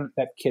lesson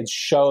that kids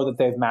show that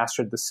they've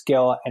mastered the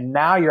skill. And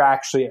now you're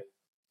actually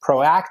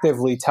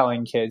proactively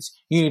telling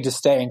kids, you need to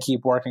stay and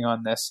keep working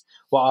on this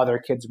while other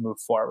kids move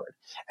forward.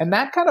 And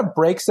that kind of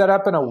breaks that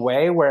up in a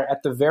way where,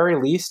 at the very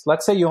least,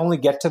 let's say you only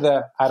get to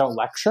the I don't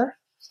lecture,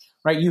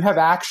 right? You have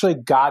actually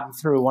gotten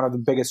through one of the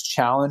biggest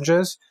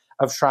challenges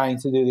of trying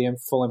to do the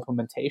full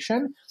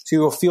implementation. So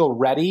you will feel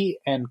ready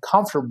and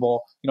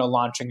comfortable,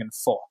 launching in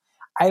full.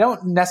 I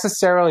don't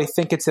necessarily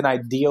think it's an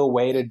ideal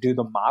way to do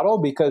the model,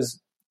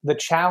 because the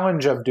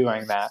challenge of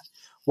doing that,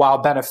 while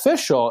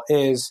beneficial,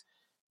 is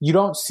you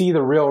don't see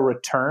the real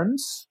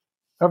returns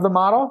of the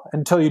model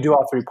until you do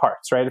all 3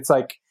 parts, right? It's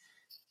like,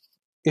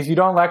 if you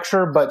don't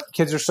lecture, but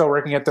kids are still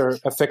working at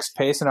a fixed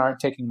pace and aren't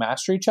taking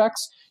mastery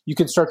checks, you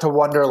can start to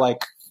wonder,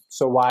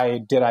 so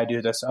why did I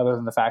do this, other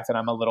than the fact that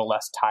I'm a little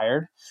less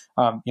tired,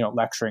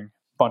 lecturing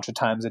a bunch of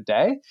times a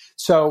day.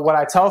 So what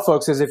I tell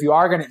folks is, if you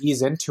are going to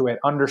ease into it,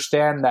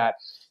 understand that,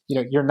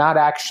 you're not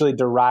actually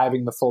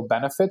deriving the full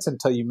benefits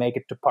until you make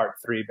it to part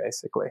 3,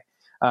 basically.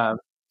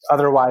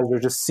 Otherwise, you're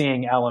just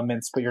seeing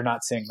elements, but you're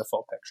not seeing the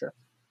full picture.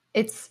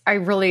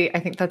 I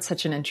think that's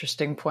such an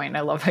interesting point.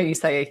 I love how you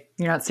say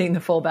you're not seeing the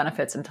full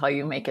benefits until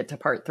you make it to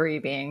part 3,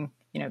 being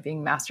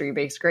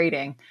mastery-based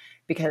grading.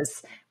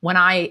 Because when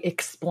I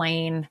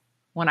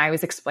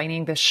was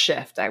explaining the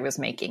shift I was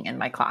making in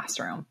my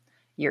classroom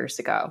years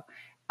ago,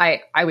 I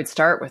would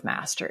start with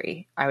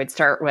mastery. I would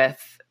start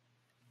with,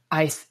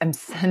 I'm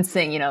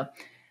sensing,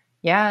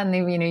 Yeah. And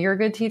they, you're a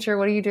good teacher.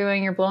 What are you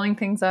doing? You're blowing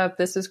things up.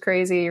 This is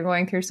crazy. You're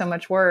going through so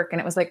much work. And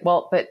it was like,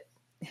 well, but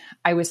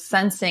I was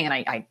sensing, and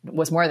I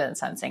was more than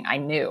sensing. I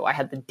knew, I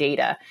had the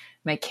data.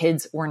 My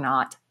kids were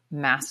not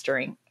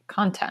mastering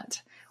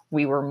content.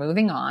 We were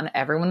moving on.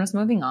 Everyone was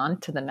moving on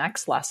to the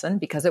next lesson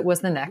because it was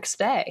the next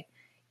day,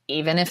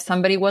 even if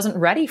somebody wasn't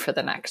ready for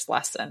the next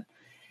lesson.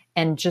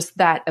 And just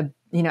that,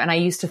 and I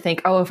used to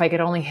think, oh, if I could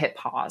only hit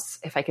pause,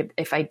 if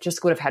I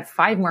just would have had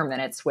 5 more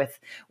minutes with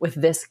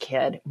this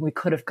kid, we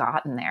could have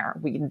gotten there.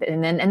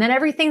 And then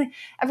everything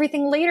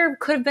later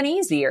could have been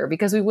easier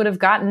because we would have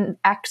gotten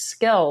X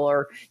skill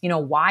or,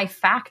 Y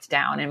fact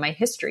down in my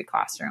history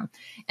classroom.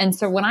 And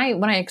so when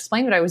I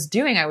explained what I was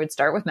doing, I would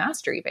start with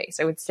mastery base.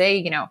 I would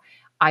say,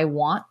 I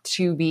want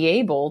to be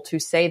able to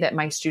say that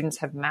my students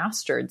have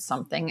mastered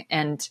something.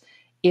 And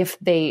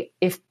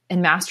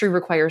and mastery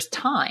requires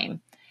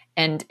time.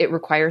 And it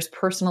requires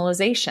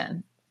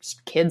personalization.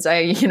 Kids,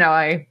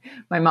 my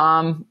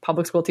mom,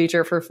 public school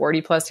teacher for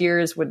 40 plus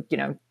years, would,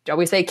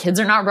 always say kids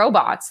are not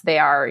robots. They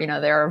are,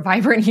 they're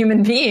vibrant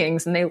human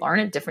beings, and they learn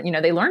it different.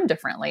 They learn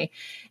differently.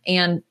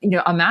 And,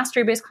 a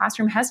mastery-based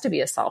classroom has to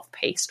be a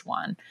self-paced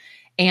one.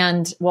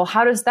 And well,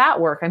 how does that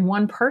work? I'm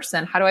one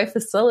person. How do I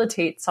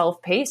facilitate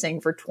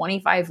self-pacing for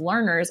 25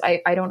 learners?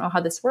 I don't know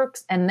how this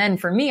works. And then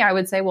for me, I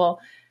would say,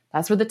 well,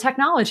 that's where the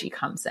technology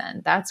comes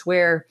in. That's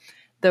where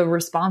the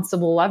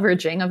responsible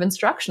leveraging of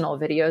instructional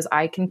videos,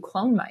 I can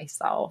clone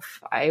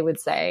myself, I would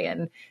say.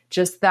 And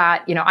just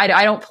that,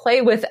 I don't play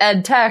with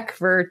ed tech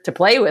to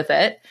play with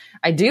it.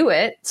 I do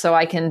it so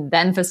I can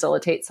then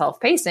facilitate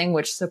self-pacing,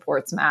 which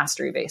supports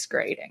mastery-based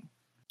grading.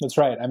 That's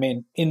right. I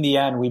mean, in the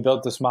end, we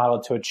built this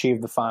model to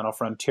achieve the final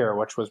frontier,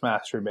 which was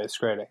mastery-based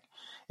grading.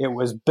 It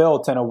was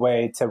built in a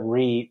way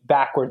to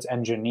backwards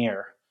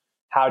engineer.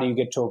 How do you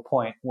get to a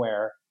point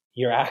where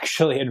you're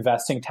actually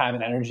investing time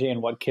and energy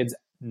in what kids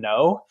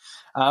know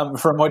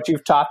from what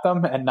you've taught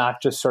them, and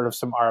not just sort of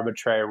some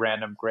arbitrary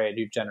random grade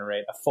you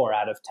generate. A 4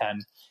 out of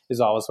 10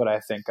 is always what I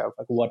think of.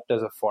 Like, what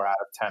does a 4 out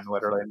of 10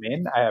 literally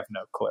mean? I have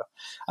no clue.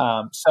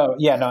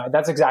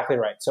 That's exactly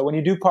right. So when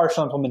you do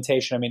partial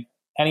implementation, I mean,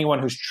 anyone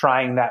who's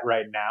trying that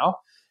right now,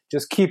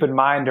 just keep in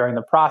mind during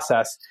the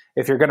process,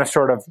 if you're going to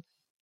sort of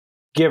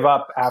give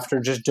up after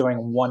just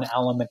doing one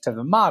element of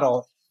the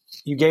model,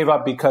 you gave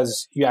up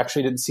because you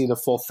actually didn't see the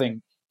full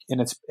thing in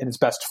its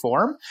best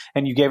form,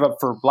 and you gave up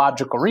for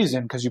logical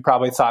reason because you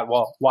probably thought,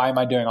 well, why am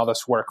I doing all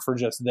this work for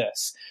just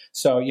this?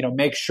 So,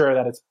 make sure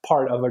that it's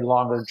part of a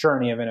longer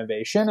journey of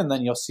innovation, and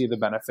then you'll see the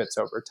benefits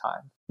over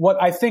time.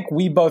 What I think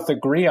we both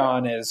agree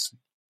on is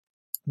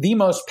the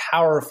most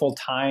powerful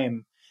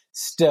time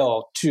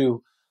still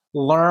to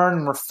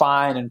learn,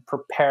 refine, and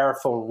prepare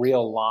for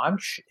real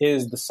launch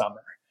is the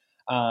summer.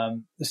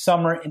 The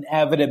summer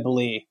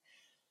inevitably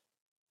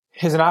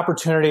is an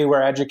opportunity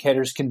where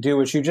educators can do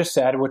what you just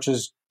said, which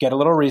is get a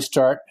little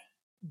restart,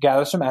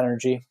 gather some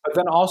energy, but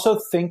then also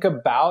think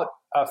about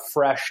a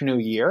fresh new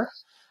year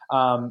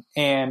and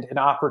an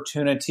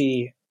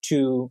opportunity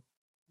to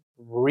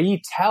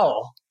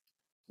retell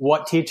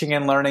what teaching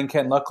and learning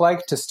can look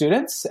like to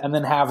students, and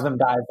then have them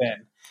dive in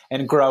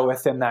and grow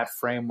within that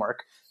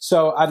framework.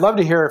 So I'd love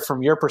to hear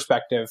from your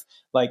perspective,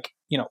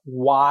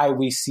 why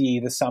we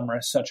see the summer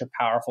as such a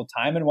powerful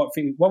time, and what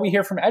we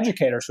hear from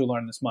educators who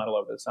learn this model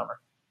over the summer.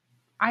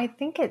 I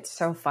think it's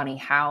so funny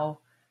how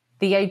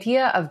the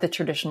idea of the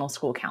traditional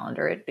school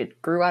calendar,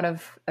 it grew out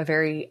of a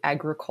very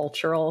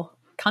agricultural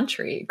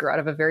country. It grew out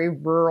of a very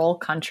rural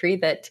country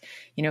that,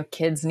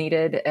 kids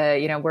needed,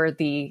 where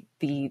the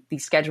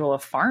schedule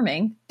of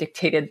farming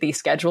dictated the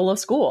schedule of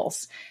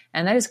schools.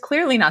 And that is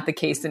clearly not the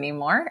case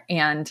anymore.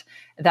 And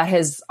that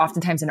is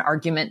oftentimes an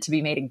argument to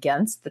be made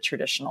against the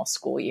traditional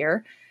school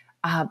year.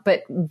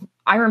 But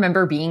I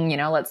remember being,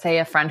 let's say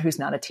a friend who's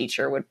not a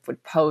teacher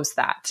would pose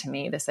that to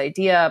me, this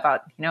idea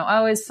about,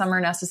 is summer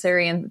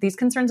necessary? And these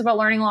concerns about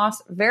learning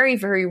loss, very,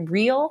 very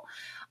real.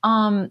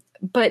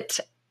 But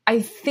I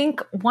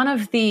think one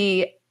of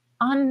the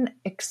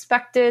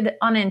unexpected,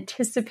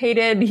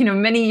 unanticipated,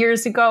 many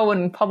years ago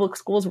when public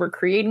schools were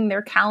creating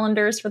their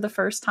calendars for the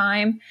first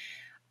time,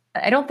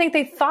 I don't think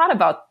they thought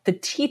about the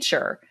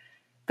teacher,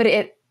 but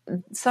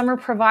summer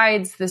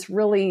provides this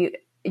really,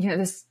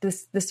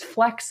 this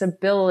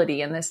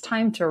flexibility and this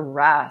time to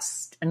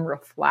rest and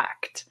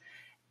reflect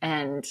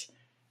and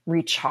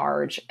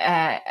recharge.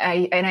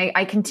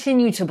 I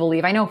continue to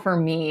believe, I know for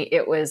me,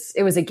 it was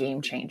a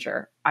game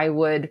changer. I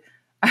would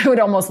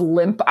almost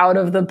limp out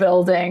of the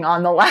building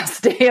on the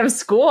last day of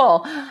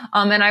school.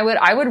 And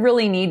I would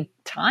really need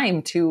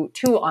time to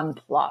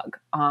unplug.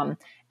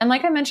 And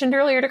like I mentioned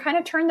earlier, to kind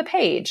of turn the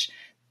page.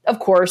 Of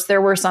course,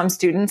 there were some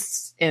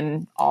students,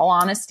 in all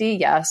honesty,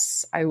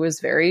 yes, I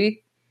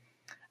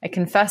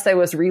confess I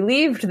was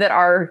relieved that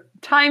our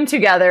time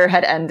together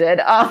had ended.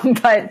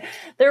 But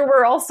there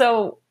were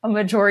also a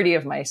majority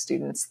of my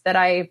students that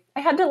I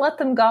had to let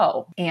them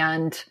go.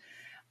 And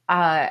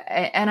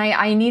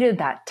I needed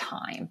that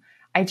time.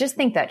 I just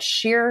think that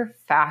sheer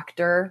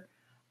factor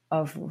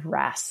of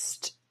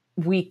rest,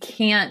 we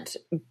can't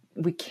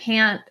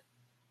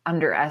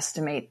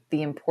underestimate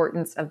the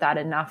importance of that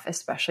enough,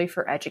 especially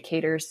for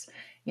educators.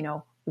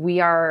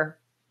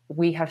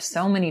 We have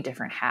so many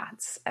different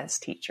hats as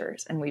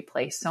teachers, and we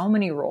play so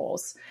many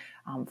roles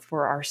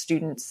for our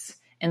students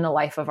in the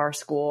life of our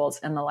schools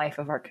and the life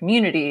of our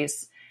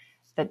communities,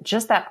 that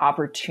just that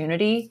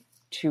opportunity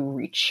to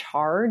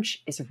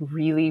recharge is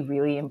really,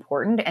 really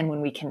important. And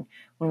when we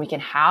can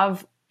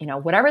have,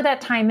 whatever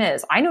that time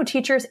is, I know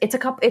teachers,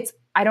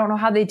 I don't know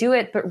how they do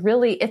it, but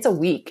really it's a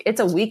week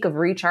of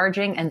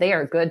recharging and they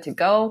are good to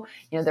go.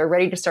 They're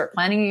ready to start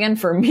planning again.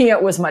 For me,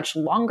 it was much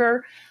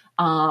longer.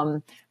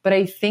 But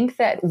I think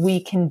that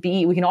we can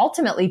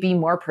ultimately be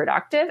more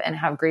productive and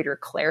have greater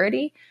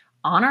clarity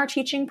on our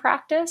teaching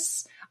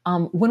practice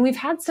when we've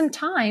had some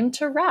time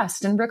to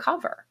rest and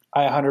recover.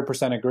 I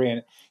 100% agree.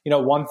 And,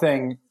 one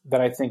thing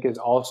that I think is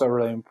also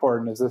really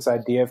important is this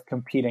idea of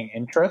competing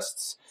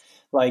interests.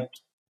 Like,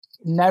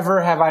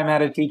 never have I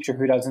met a teacher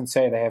who doesn't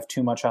say they have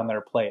too much on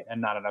their plate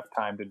and not enough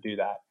time to do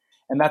that.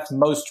 And that's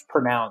most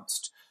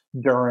pronounced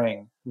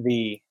during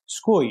the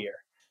school year.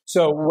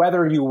 So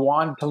whether you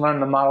want to learn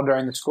the model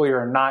during the school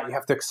year or not, you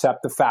have to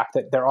accept the fact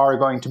that there are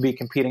going to be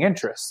competing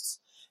interests.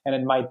 And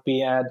it might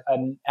be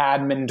an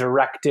admin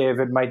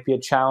directive. It might be a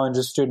challenge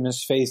a student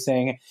is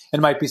facing. It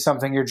might be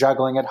something you're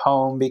juggling at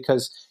home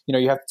because,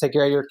 you have to take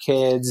care of your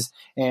kids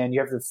and you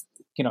have to,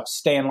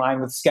 stay in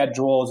line with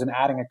schedules, and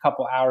adding a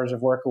couple hours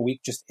of work a week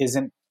just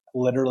isn't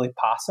literally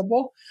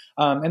possible.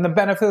 And the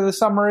benefit of the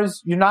summer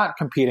is you're not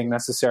competing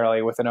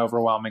necessarily with an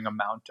overwhelming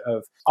amount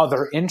of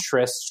other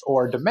interests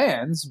or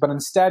demands, but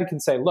instead can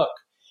say, look,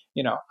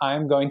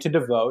 I'm going to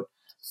devote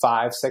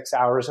 5-6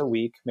 hours a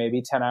week,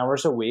 maybe 10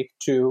 hours a week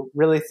to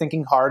really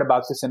thinking hard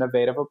about this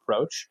innovative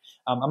approach.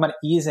 I'm going to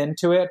ease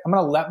into it. I'm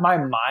going to let my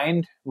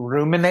mind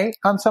ruminate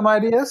on some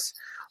ideas,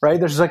 right?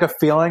 There's like a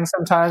feeling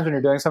sometimes when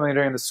you're doing something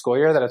during the school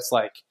year that it's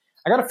like,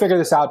 I got to figure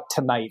this out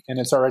tonight. And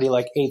it's already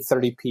like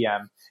 8:30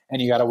 p.m. and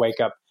you got to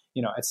wake up,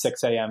 at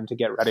 6 a.m. to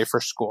get ready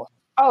for school.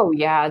 Oh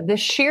yeah. The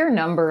sheer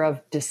number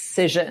of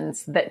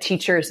decisions that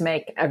teachers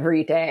make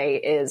every day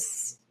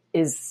is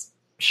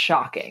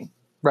shocking.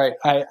 Right.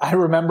 I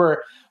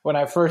remember when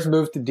I first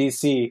moved to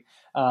DC,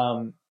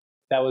 I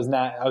was,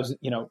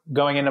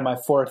 going into my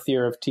 4th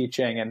year of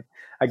teaching, and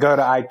I go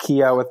to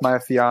IKEA with my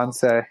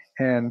fiance,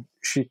 and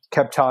she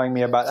kept telling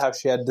me about how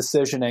she had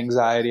decision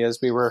anxiety as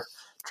we were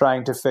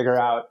trying to figure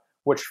out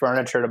which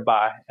furniture to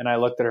buy. And I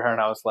looked at her and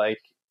I was like,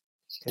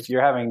 if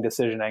you're having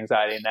decision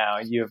anxiety now,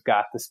 you've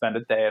got to spend a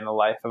day in the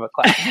life of a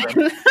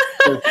classroom.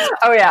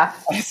 Oh, yeah.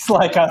 It's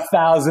like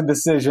 1,000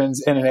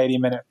 decisions in an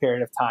 80-minute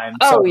period of time.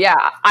 Oh,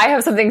 yeah. I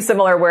have something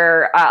similar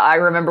where I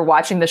remember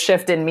watching the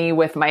shift in me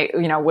with my,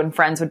 when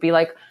friends would be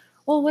like,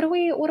 well, what do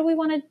we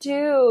want to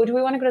do? Do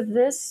we want to go to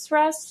this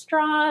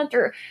restaurant?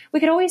 Or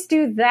we could always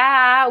do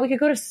that. We could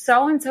go to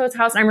so-and-so's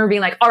house. And I remember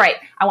being like, all right,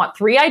 I want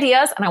 3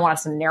 ideas and I want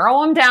us to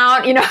narrow them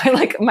down.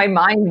 Like my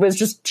mind was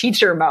just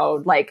teacher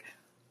mode. Like,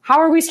 how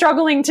are we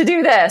struggling to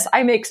do this?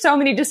 I make so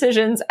many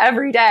decisions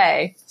every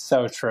day.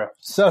 So true.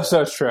 So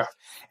true.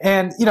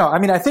 And,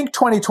 I think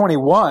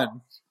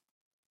 2021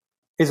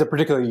 is a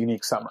particularly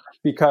unique summer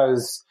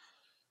because,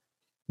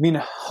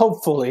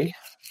 hopefully,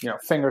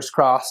 fingers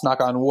crossed,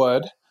 knock on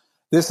wood,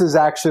 this is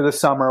actually the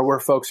summer where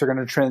folks are going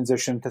to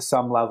transition to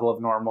some level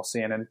of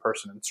normalcy and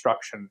in-person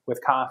instruction with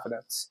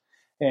confidence.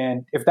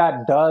 And if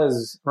that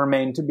does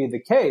remain to be the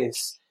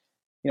case,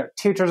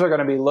 teachers are going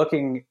to be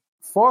looking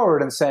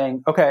forward and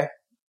saying, okay,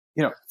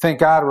 thank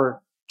God we're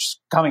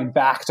just coming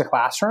back to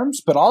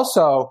classrooms, but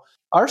also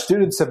our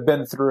students have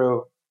been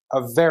through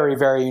a very,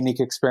 very unique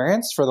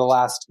experience for the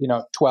last,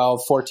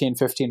 12, 14,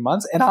 15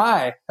 months. And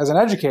I, as an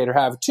educator,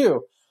 have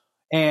too.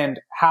 And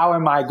how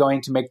am I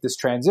going to make this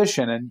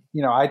transition? And,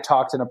 I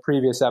talked in a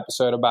previous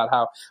episode about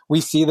how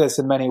we see this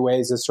in many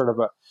ways as sort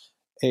of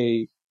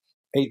a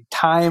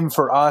time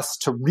for us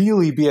to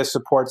really be a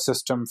support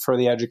system for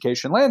the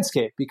education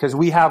landscape, because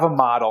we have a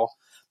model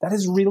that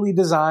is really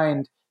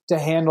designed to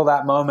handle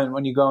that moment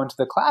when you go into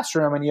the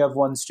classroom and you have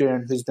one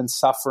student who's been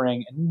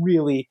suffering in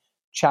really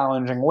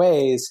challenging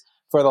ways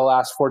for the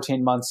last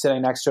 14 months,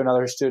 sitting next to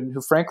another student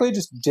who frankly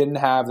just didn't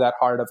have that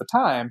hard of a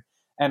time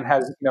and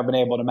has been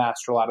able to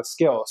master a lot of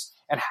skills,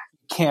 and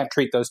can't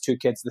treat those two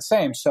kids the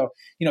same. So,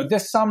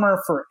 this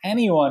summer for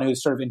anyone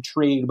who's sort of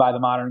intrigued by the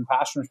Modern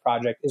Classrooms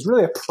Project is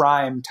really a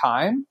prime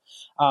time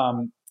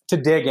to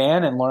dig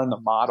in and learn the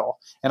model.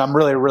 And I'm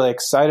really, really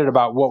excited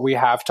about what we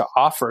have to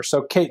offer.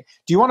 So Kate,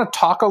 do you want to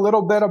talk a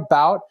little bit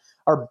about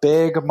our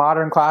big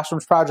Modern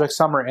Classrooms Project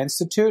Summer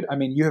Institute?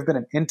 You have been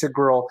an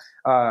integral,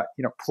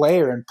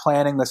 player in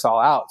planning this all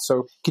out.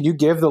 So can you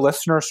give the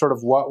listener sort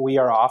of what we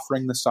are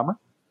offering this summer?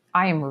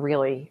 I am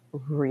really,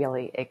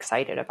 really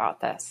excited about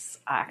this,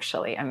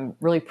 actually. I'm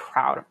really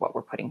proud of what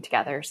we're putting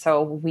together.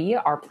 So we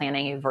are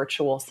planning a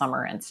virtual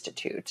summer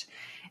institute.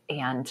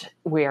 And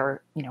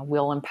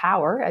we'll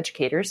empower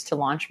educators to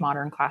launch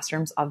modern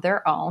classrooms of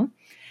their own.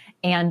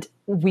 And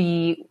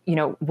we,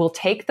 will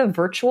take the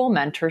virtual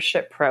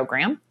mentorship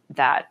program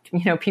that,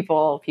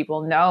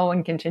 people know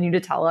and continue to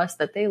tell us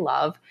that they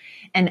love,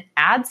 and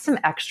add some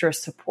extra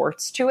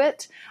supports to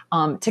it,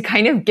 to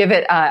kind of give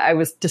it, I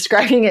was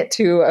describing it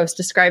to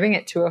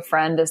a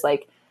friend as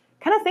like,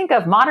 kind of think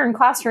of Modern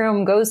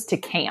Classroom goes to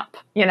camp,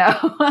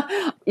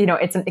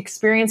 it's an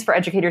experience for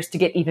educators to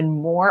get even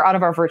more out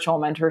of our virtual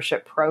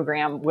mentorship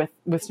program with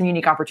some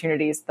unique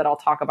opportunities that I'll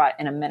talk about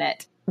in a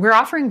minute. We're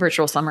offering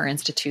Virtual Summer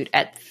Institute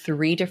at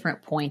 3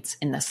 different points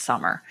in the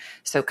summer.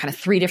 So kind of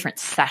 3 different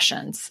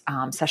sessions.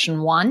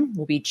 Session 1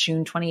 will be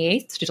June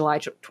 28th to July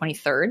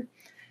 23rd.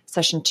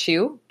 Session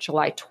 2,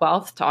 July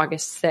 12th to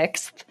August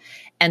 6th.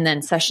 And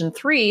then session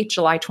 3,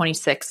 July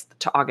 26th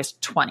to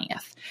August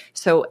 20th.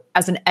 So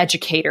as an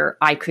educator,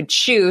 I could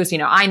choose,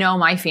 I know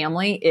my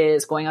family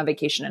is going on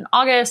vacation in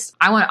August.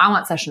 I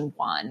want session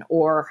 1,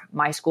 or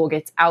my school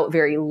gets out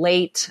very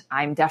late.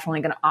 I'm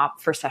definitely going to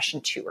opt for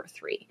session 2 or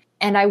 3.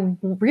 And I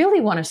really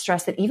want to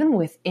stress that even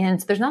within,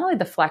 so there's not only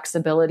the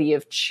flexibility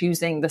of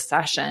choosing the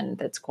session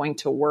that's going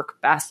to work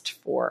best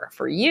for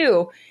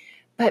you,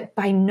 but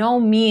by no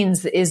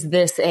means is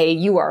this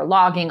you are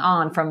logging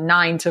on from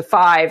 9 to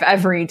 5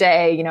 every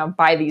day,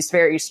 by these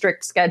very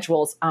strict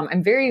schedules.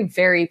 I'm very,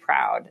 very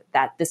proud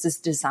that this is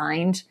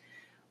designed,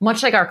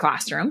 much like our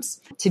classrooms,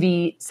 to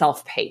be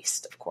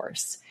self-paced, of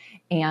course.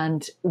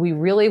 And we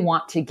really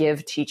want to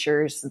give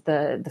teachers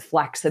the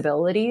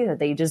flexibility that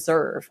they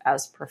deserve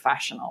as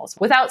professionals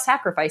without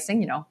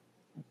sacrificing,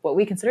 what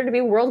we consider to be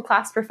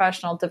world-class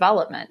professional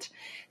development.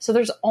 So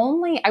there's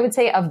only, I would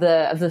say, of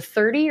the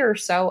 30 or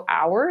so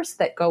hours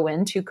that go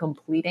into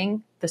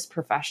completing this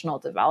professional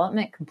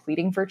development,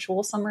 completing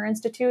Virtual Summer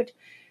Institute,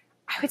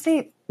 I would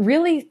say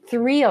really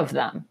 3 of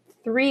them,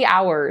 3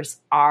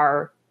 hours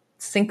are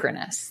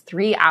synchronous.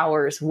 3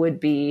 hours would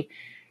be,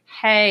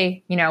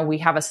 hey, we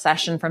have a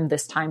session from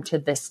this time to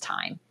this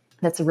time.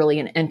 That's really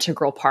an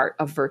integral part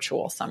of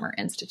Virtual Summer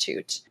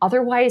Institute.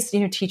 Otherwise,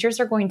 teachers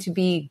are going to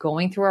be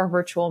going through our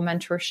virtual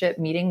mentorship,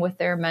 meeting with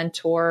their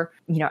mentor,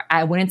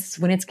 when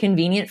it's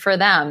convenient for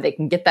them. They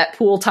can get that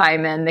pool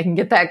time in, they can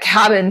get that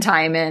cabin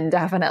time in,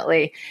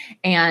 definitely.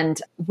 And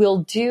we'll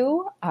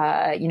do,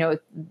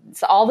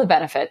 it's all the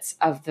benefits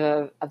of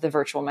the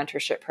virtual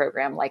mentorship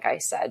program, like I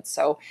said.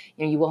 So,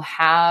 you will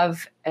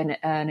have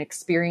an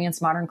experienced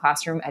Modern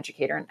Classroom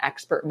educator, an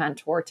expert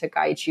mentor to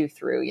guide you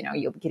through,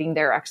 you'll be getting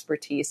their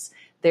expertise,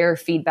 their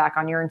feedback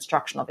on your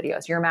instructional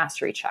videos, your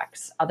mastery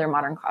checks, other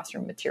Modern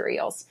Classroom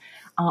materials.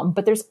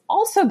 But there's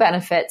also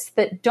benefits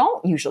that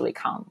don't usually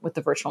come with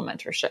the virtual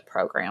mentorship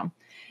program.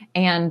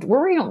 And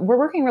we're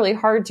working really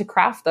hard to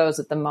craft those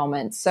at the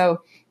moment.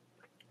 So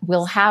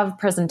we'll have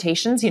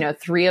presentations,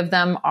 3 of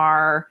them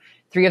are,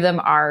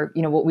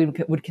 what we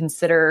would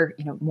consider,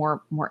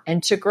 more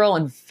integral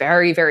and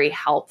very, very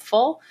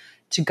helpful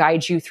to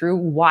guide you through,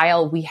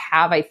 while we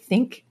have, I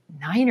think,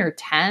 9 or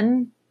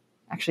 10,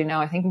 actually, no,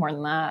 I think more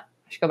than that.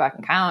 I should go back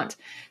and count.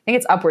 I think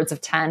it's upwards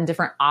of 10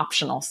 different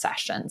optional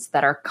sessions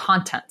that are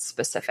content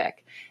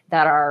specific,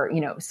 that are,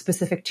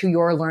 specific to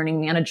your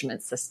learning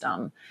management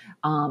system,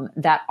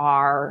 that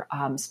are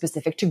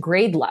specific to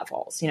grade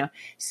levels,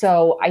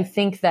 So I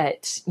think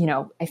that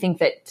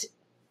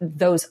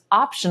those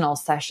optional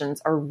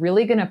sessions are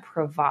really going to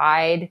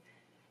provide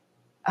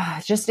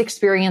just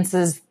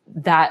experiences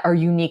that are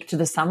unique to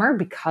the summer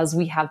because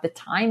we have the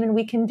time and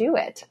we can do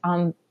it.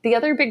 The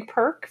other big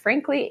perk,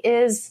 frankly,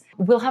 is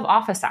we'll have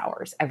office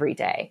hours every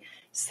day.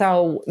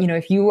 So,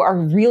 if you are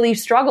really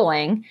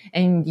struggling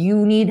and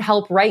you need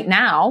help right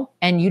now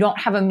and you don't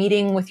have a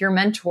meeting with your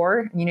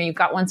mentor, you've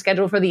got one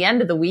scheduled for the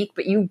end of the week,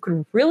 but you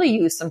could really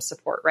use some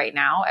support right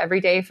now. Every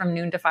day from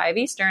noon to 5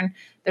 Eastern,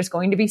 there's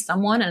going to be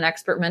someone, an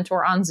expert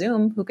mentor on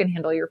Zoom, who can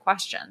handle your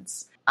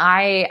questions.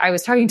 I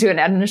was talking to an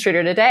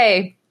administrator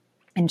today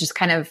and just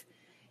kind of,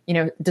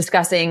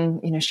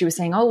 discussing, she was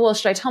saying, oh, well,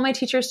 should I tell my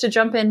teachers to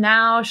jump in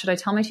now? Should I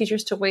tell my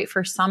teachers to wait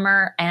for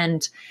summer?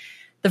 And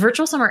the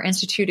Virtual Summer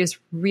Institute is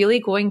really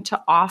going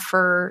to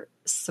offer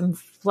some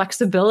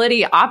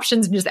flexibility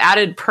options and just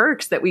added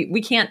perks that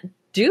we can't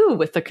do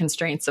with the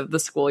constraints of the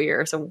school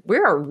year. So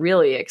we're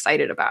really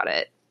excited about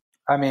it.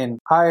 I mean,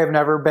 I have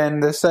never been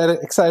this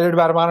excited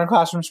about a Modern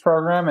Classrooms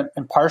program,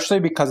 and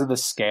partially because of the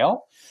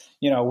scale.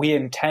 We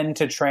intend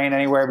to train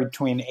anywhere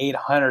between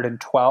 800 and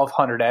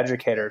 1,200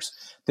 educators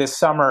this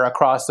summer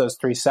across those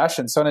 3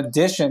 sessions. So in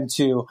addition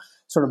to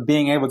sort of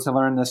being able to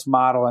learn this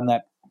model in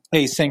that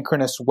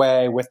asynchronous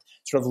way with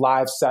sort of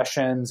live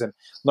sessions and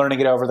learning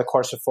it over the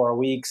course of 4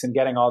 weeks and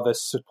getting all the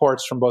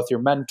supports from both your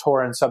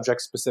mentor and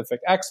subject-specific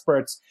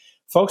experts,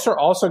 folks are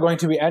also going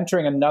to be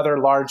entering another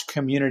large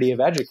community of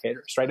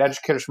educators, right?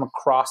 Educators from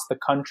across the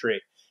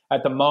country.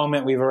 At the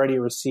moment, we've already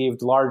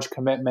received large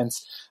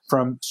commitments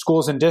from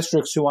schools and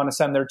districts who want to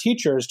send their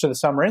teachers to the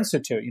Summer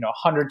Institute.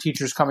 100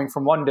 teachers coming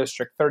from one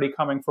district, 30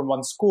 coming from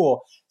one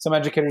school. Some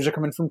educators are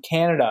coming from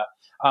Canada.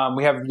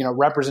 We have,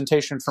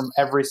 representation from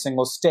every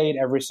single state,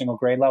 every single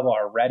grade level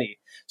already.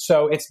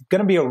 So it's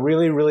going to be a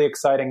really, really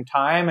exciting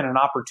time and an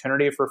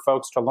opportunity for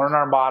folks to learn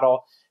our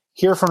model,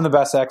 hear from the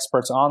best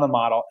experts on the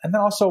model, and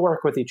then also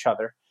work with each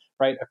other.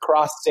 right,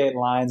 across state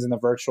lines in the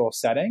virtual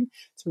setting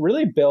to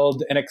really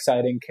build an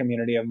exciting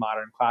community of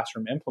modern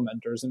classroom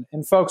implementers.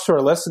 And folks who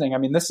are listening, I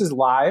mean, this is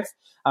live.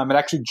 It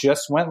actually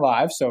just went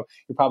live, so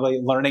you're probably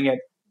learning it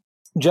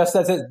just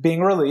as it's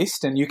being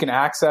released, and you can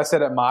access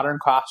it at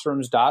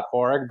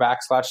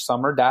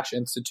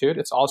modernclassrooms.org/summer-institute.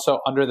 It's also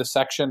under the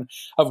section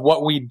of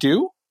what we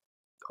do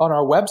on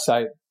our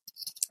website.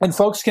 And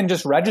folks can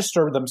just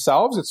register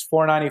themselves. It's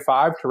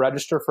 $4.95 to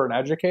register for an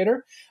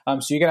educator.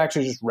 So you can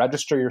actually just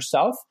register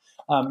yourself.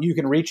 You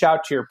can reach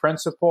out to your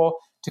principal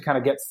to kind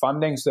of get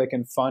funding so they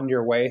can fund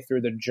your way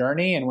through the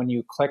journey. And when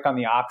you click on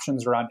the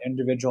options around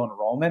individual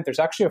enrollment, there's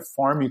actually a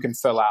form you can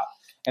fill out.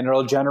 And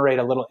it'll generate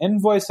a little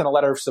invoice and a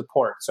letter of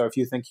support. So if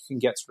you think you can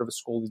get sort of a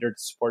school leader to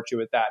support you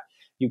with that,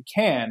 you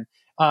can.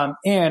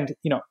 And,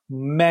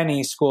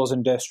 many schools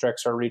and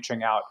districts are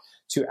reaching out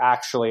to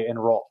actually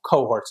enroll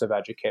cohorts of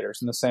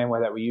educators in the same way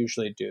that we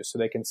usually do. So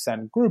they can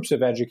send groups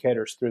of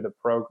educators through the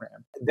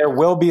program. There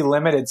will be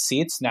limited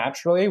seats,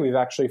 naturally. We've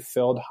actually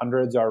filled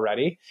hundreds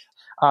already.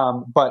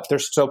 But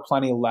there's still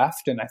plenty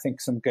left and I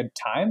think some good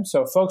time.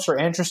 So if folks are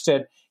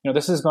interested,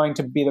 this is going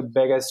to be the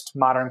biggest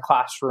modern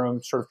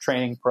classroom sort of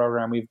training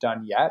program we've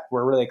done yet.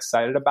 We're really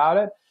excited about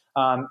it.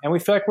 And we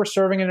feel like we're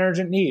serving an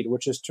urgent need,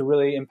 which is to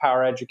really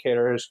empower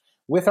educators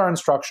with our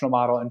instructional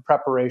model in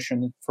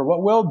preparation for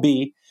what will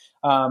be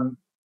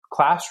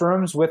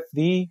classrooms with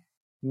the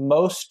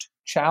most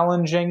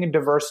challenging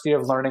diversity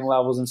of learning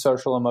levels and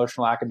social,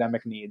 emotional,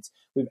 academic needs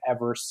we've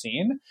ever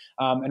seen.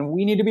 And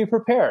we need to be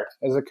prepared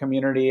as a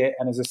community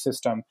and as a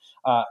system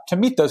to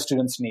meet those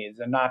students' needs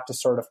and not to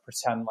sort of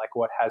pretend like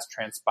what has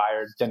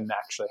transpired didn't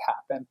actually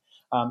happen.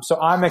 So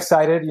I'm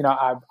excited.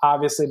 I've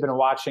obviously been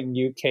watching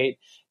you, Kate,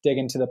 dig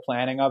into the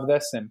planning of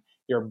this, and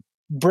you're a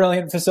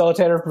brilliant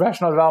facilitator of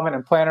professional development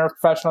and planner of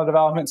professional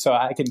development. So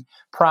I can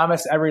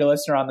promise every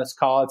listener on this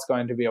call it's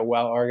going to be a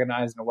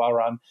well-organized and a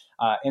well-run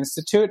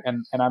institute.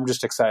 And I'm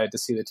just excited to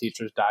see the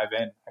teachers dive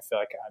in. I feel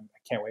like I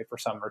can't wait for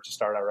summer to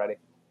start already.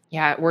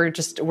 Yeah, we're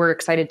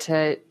excited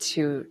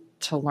to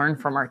learn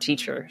from our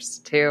teachers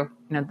too.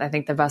 I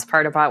think the best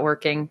part about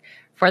working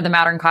for the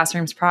Modern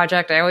Classrooms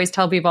Project, I always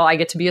tell people I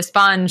get to be a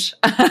sponge.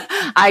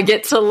 I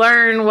get to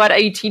learn what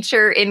a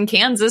teacher in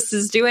Kansas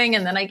is doing,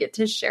 and then I get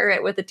to share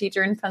it with a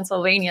teacher in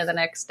Pennsylvania the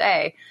next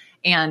day.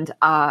 And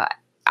I'm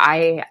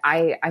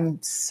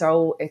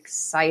so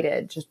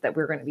excited just that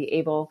we're going to be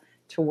able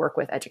to work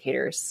with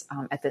educators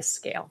at this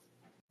scale.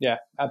 Yeah,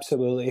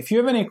 absolutely. If you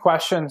have any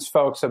questions,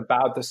 folks,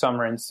 about the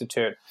Summer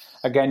Institute,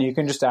 again, you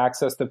can just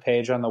access the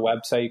page on the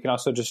website. You can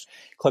also just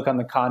click on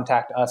the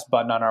Contact Us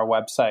button on our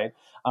website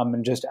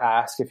and just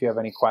ask if you have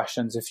any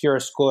questions. If you're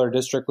a school or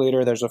district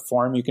leader, there's a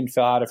form you can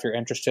fill out if you're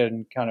interested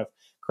in kind of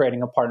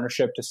creating a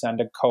partnership to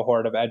send a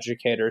cohort of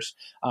educators.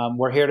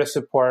 We're here to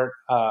support,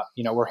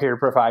 we're here to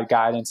provide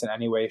guidance in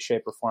any way,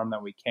 shape, or form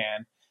that we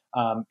can.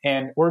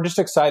 And we're just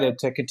excited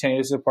to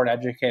continue to support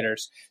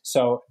educators.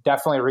 So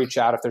definitely reach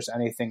out if there's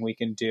anything we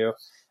can do.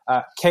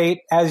 Kate,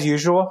 as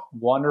usual,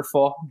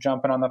 wonderful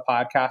jumping on the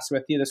podcast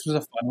with you. This was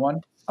a fun one.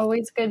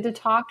 Always good to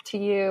talk to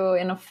you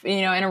in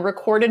a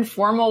recorded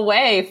formal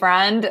way,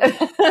 friend.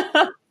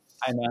 I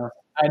know.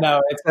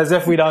 It's as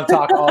if we don't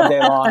talk all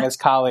day long as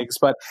colleagues,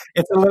 but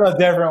it's a little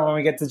different when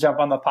we get to jump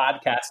on the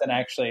podcast and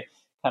actually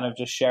kind of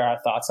just share our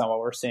thoughts on what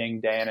we're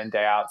seeing day in and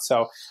day out.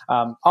 So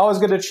always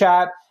good to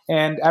chat.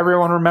 And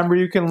everyone, remember,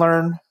 you can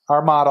learn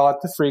our model at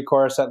the free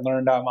course at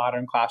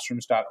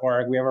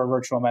learn.modernclassrooms.org. We have our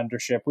virtual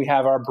mentorship. We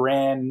have our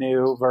brand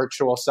new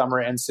virtual Summer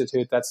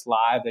Institute that's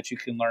live that you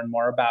can learn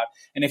more about.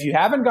 And if you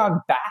haven't gone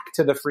back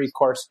to the free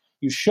course,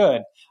 you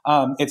should.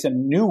 It's a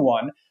new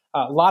one.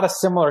 A lot of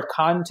similar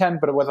content,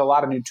 but with a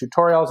lot of new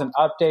tutorials and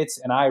updates.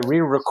 And I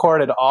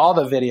re-recorded all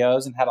the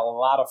videos and had a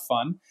lot of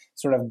fun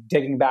sort of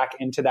digging back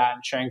into that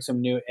and sharing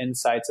some new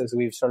insights as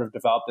we've sort of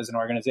developed as an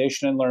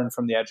organization and learned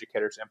from the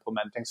educators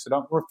implementing. So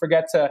don't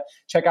forget to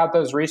check out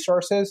those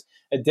resources.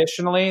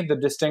 Additionally, the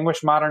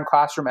Distinguished Modern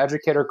Classroom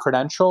Educator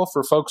credential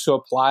for folks who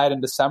applied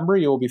in December,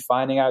 you will be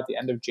finding out at the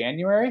end of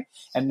January.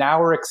 And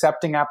now we're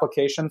accepting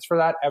applications for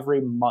that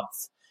every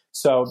month.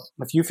 So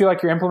if you feel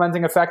like you're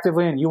implementing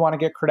effectively and you want to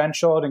get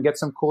credentialed and get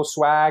some cool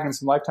swag and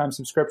some lifetime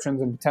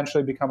subscriptions and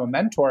potentially become a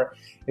mentor,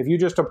 if you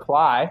just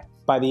apply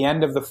by the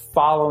end of the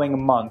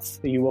following month,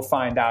 you will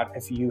find out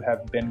if you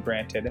have been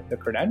granted the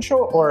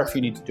credential or if you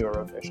need to do a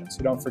revision.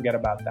 So don't forget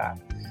about that.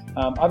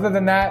 Other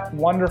than that,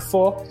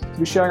 wonderful to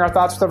be sharing our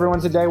thoughts with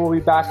everyone today. We'll be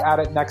back at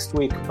it next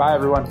week. Bye,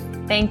 everyone.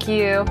 Thank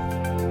you.